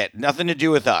 That's it. Nothing to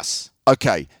do with us.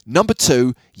 Okay. Number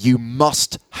 2, you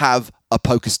must have a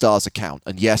PokerStars account.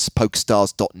 And yes,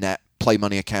 PokerStars.net, play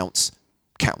money accounts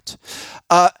count.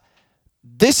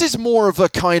 This is more of a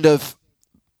kind of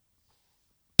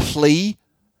plea.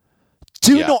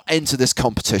 Do not enter this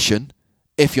competition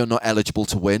if you're not eligible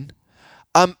to win.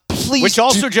 Please. Which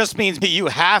also just means that you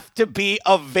have to be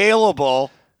available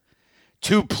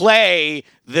to play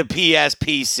the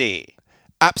PSPC.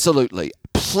 Absolutely.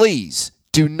 Please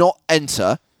do not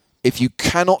enter if you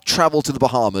cannot travel to the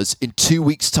Bahamas in 2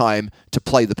 weeks' time to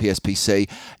play the PSPC.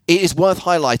 It is worth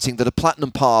highlighting that a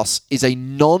Platinum Pass is a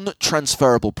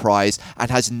non-transferable prize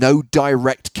and has no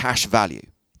direct cash value.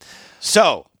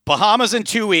 So, Bahamas in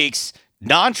 2 weeks,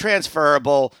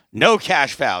 non-transferable, no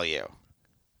cash value.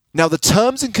 Now, the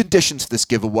terms and conditions of this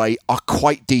giveaway are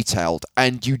quite detailed,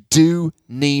 and you do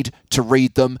need to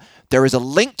read them. There is a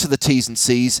link to the T's and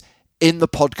C's in the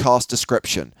podcast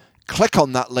description. Click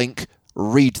on that link,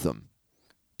 read them.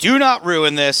 Do not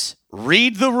ruin this.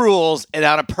 Read the rules, and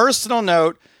on a personal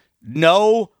note,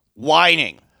 no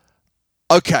whining.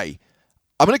 Okay,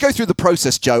 I'm going to go through the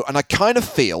process, Joe, and I kind of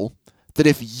feel that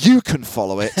if you can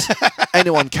follow it,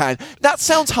 anyone can. That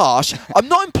sounds harsh. I'm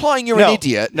not implying you're an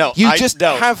idiot. No, you just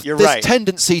have this right.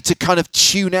 tendency to kind of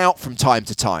tune out from time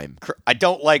to time. I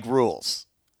don't like rules.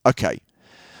 Okay.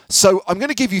 So I'm going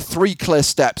to give you 3 clear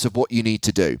steps of what you need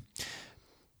to do.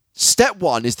 Step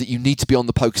 1 is that you need to be on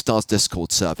the PokerStars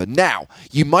Discord server. Now,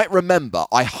 you might remember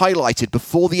I highlighted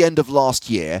before the end of last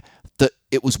year that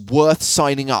it was worth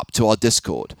signing up to our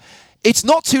Discord. It's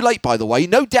not too late, by the way.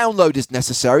 No download is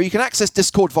necessary. You can access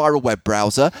Discord via a web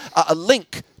browser. A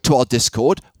link to our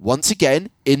Discord, once again,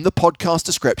 in the podcast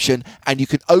description, and you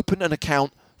can open an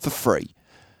account for free.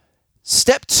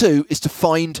 Step 2 is to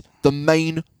find the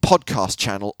main podcast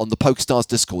channel on the PokerStars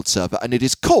Discord server, and it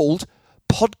is called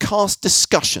Podcast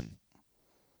Discussion.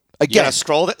 Again,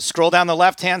 scroll down the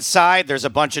left-hand side. There's a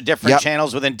bunch of different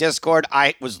channels within Discord.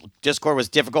 Discord was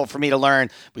difficult for me to learn,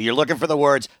 but you're looking for the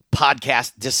words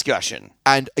podcast discussion.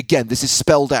 And again, this is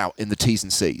spelled out in the T's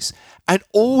and C's. And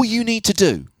all you need to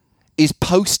do is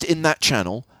post in that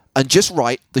channel and just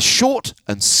write the short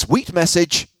and sweet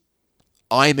message,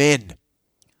 I'm in.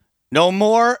 No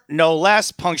more, no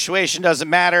less. Punctuation doesn't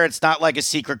matter. It's not like a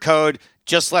secret code.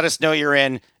 Just let us know you're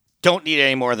in. Don't need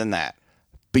any more than that.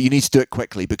 But you need to do it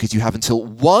quickly because you have until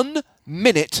 1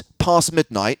 minute past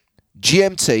midnight,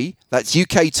 GMT, that's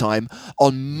UK time,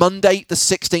 on Monday the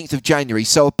 16th of January.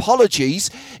 So apologies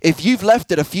if you've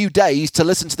left it a few days to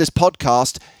listen to this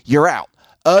podcast, you're out.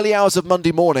 Early hours of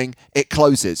Monday morning, it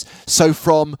closes. So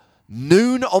from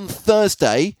noon on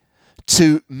Thursday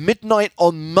to midnight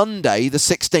on Monday the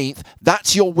 16th,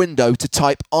 that's your window to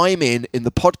type I'm in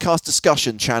the podcast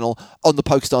discussion channel on the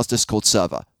PokerStars Discord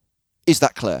server. Is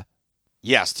that clear?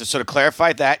 Yes, to sort of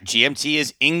clarify that, GMT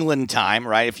is England time,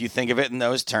 right? If you think of it in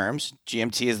those terms,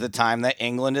 GMT is the time that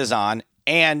England is on.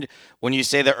 And when you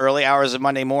say the early hours of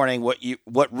Monday morning,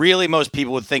 what really most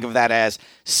people would think of that as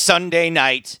Sunday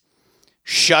night,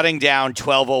 shutting down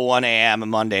 12:01 a.m.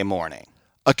 Monday morning.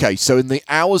 Okay, so in the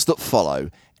hours that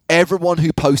follow, everyone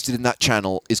who posted in that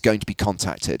channel is going to be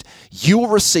contacted. You will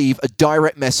receive a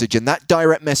direct message, and that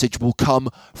direct message will come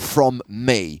from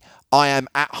me. I am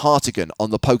at Hartigan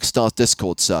on the PokerStars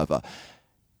Discord server.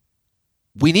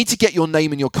 We need to get your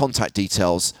name and your contact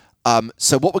details.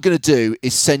 So what we're going to do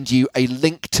is send you a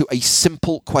link to a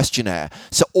simple questionnaire.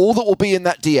 So all that will be in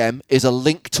that DM is a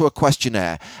link to a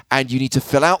questionnaire, and you need to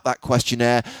fill out that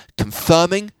questionnaire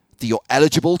confirming that you're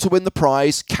eligible to win the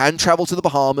prize, can travel to the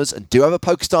Bahamas, and do have a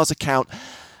PokerStars account.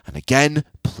 And again,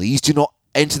 please do not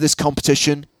enter this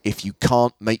competition if you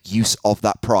can't make use of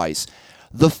that prize.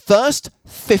 The first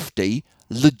 50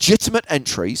 legitimate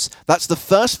entries, that's the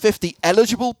first 50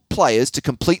 eligible players to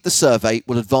complete the survey,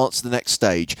 will advance to the next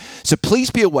stage. So please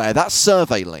be aware that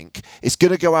survey link is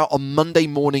going to go out on Monday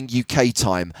morning UK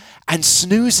time, and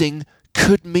snoozing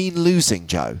could mean losing,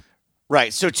 Joe.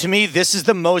 Right. So to me, this is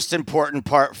the most important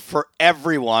part for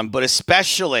everyone, but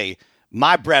especially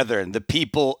my brethren, the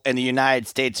people in the United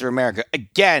States of America.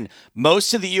 Again,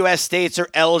 most of the U.S. states are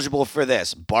eligible for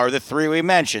this, bar the 3 we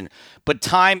mentioned. But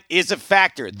time is a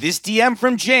factor. This DM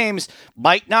from James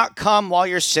might not come while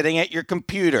you're sitting at your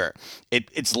computer.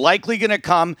 It's likely going to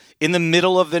come in the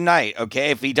middle of the night, okay?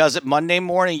 If he does it Monday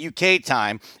morning UK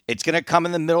time, it's going to come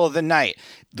in the middle of the night.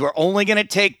 We're only going to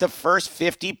take the first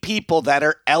 50 people that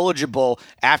are eligible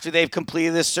after they've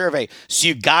completed this survey. So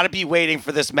you got to be waiting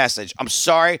for this message. I'm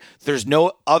sorry, there's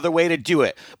no other way to do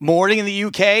it. Morning in the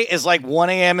UK is like 1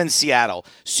 a.m. in Seattle.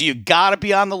 So you got to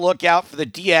be on the lookout for the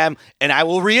DM. And I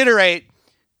will reiterate,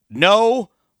 no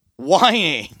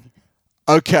whining.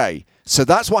 Okay, so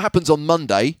that's what happens on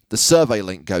Monday. The survey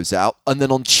link goes out. And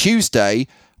then on Tuesday,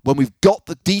 when we've got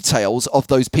the details of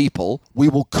those people, we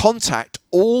will contact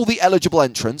all the eligible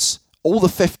entrants, all the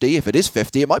 50, if it is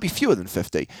 50, it might be fewer than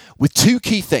 50, with 2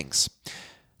 key things.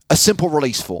 A simple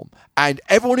release form. And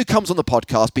everyone who comes on the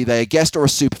podcast, be they a guest or a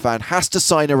superfan, has to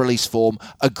sign a release form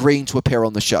agreeing to appear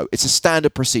on the show. It's a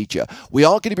standard procedure. We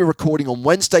are going to be recording on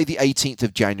Wednesday, the 18th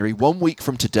of January, 1 week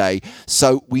from today,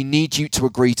 so we need you to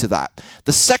agree to that.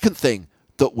 The second thing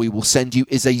that we will send you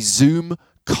is a Zoom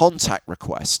contact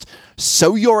request.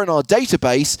 So you're in our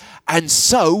database, and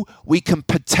so we can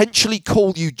potentially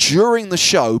call you during the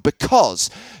show,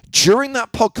 because during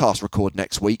that podcast record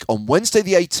next week on Wednesday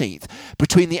the 18th,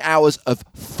 between the hours of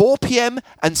 4 p.m.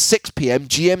 and 6 p.m.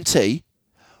 GMT,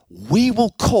 we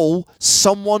will call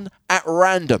someone at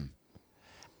random.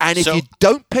 And if you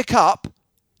don't pick up,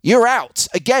 you're out.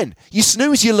 Again, you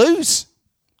snooze, you lose.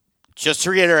 Just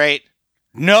to reiterate,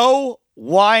 no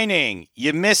whining.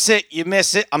 You miss it, you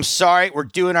miss it. I'm sorry, we're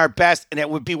doing our best, and it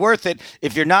would be worth it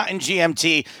if you're not in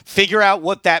GMT. Figure out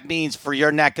what that means for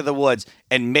your neck of the woods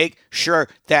and make sure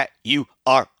that you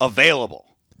are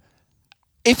available.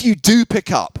 If you do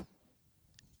pick up,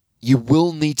 you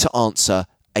will need to answer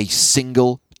a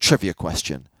single trivia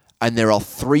question, and there are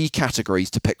 3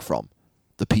 categories to pick from: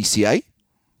 the PCA,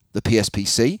 the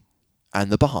PSPC,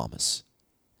 and the Bahamas.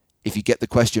 If you get the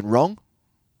question wrong,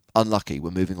 unlucky.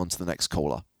 We're moving on to the next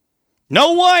caller.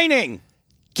 No whining.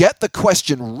 Get the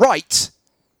question right,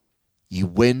 you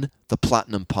win the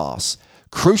Platinum Pass.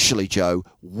 Crucially, Joe,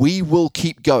 we will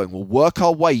keep going. We'll work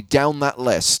our way down that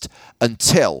list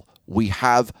until we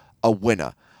have a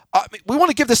winner. We want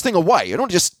to give this thing away. We're not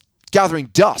just gathering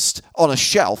dust on a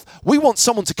shelf. We want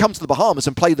someone to come to the Bahamas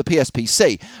and play the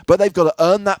PSPC, but they've got to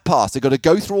earn that pass. They've got to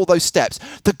go through all those steps.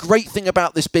 The great thing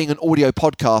about this being an audio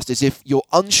podcast is if you're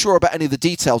unsure about any of the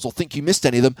details or think you missed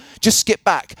any of them, just skip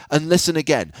back and listen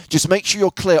again. Just make sure you're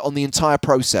clear on the entire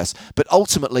process. But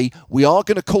ultimately, we are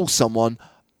going to call someone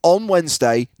on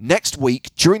Wednesday next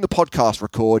week during the podcast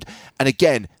record. And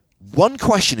again, one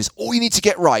question is all you need to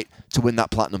get right to win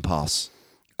that Platinum Pass.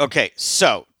 Okay,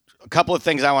 so a couple of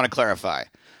things I want to clarify.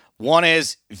 One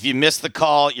is if you miss the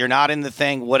call, you're not in the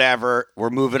thing, whatever,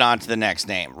 we're moving on to the next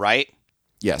name, right?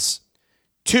 Yes.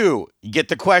 2, you get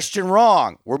the question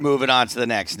wrong, we're moving on to the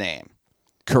next name.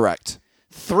 Correct.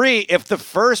 3, if the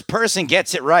first person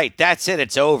gets it right, that's it,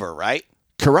 it's over, right?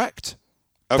 Correct.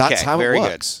 Okay, that's how very it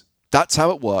works. That's how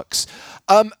it works.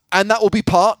 And that will be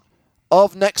part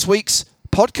of next week's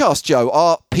podcast, Joe,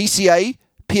 our PCA,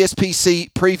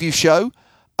 PSPC preview show.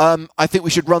 I think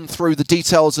we should run through the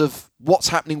details of what's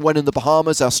happening when in the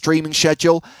Bahamas, our streaming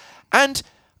schedule. And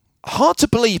hard to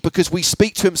believe, because we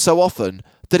speak to him so often,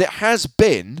 that it has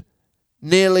been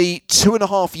nearly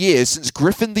 2.5 years since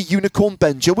Griffin the Unicorn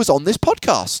Benger was on this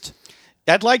podcast.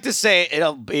 I'd like to say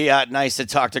it'll be nice to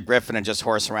talk to Griffin and just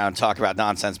horse around and talk about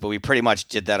nonsense, but we pretty much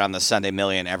did that on the Sunday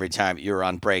Million every time you were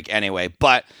on break anyway.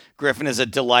 But Griffin is a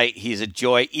delight. He's a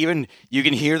joy. Even you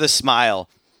can hear the smile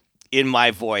in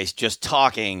my voice just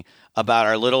talking about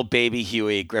our little baby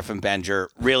Huey, Griffin Benger.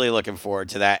 Really looking forward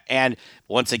to that. And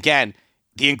once again,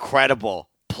 the incredible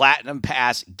Platinum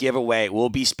Pass giveaway. We'll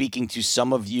be speaking to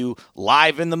some of you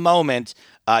live in the moment.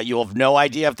 You'll have no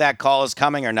idea if that call is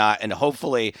coming or not. And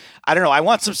hopefully, I don't know, I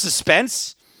want some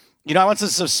suspense. I want some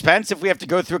suspense if we have to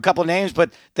go through a couple names.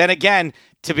 But then again,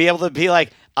 to be able to be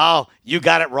like, oh, you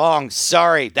got it wrong.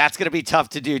 Sorry. That's going to be tough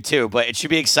to do too. But it should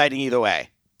be exciting either way.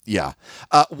 Yeah.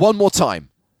 One more time.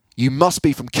 You must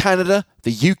be from Canada,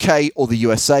 the UK, or the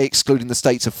USA, excluding the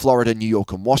states of Florida, New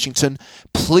York, and Washington.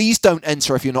 Please don't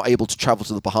enter if you're not able to travel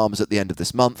to the Bahamas at the end of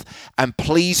this month. And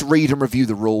please read and review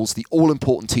the rules, the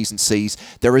all-important T's and C's.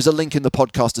 There is a link in the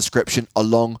podcast description,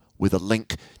 along with a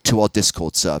link to our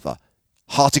Discord server.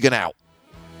 Hartigan out.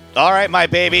 All right, my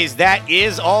babies, that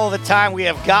is all the time we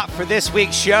have got for this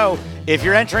week's show. If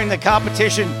you're entering the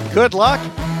competition, good luck.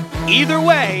 Either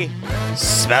way,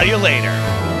 smell you later.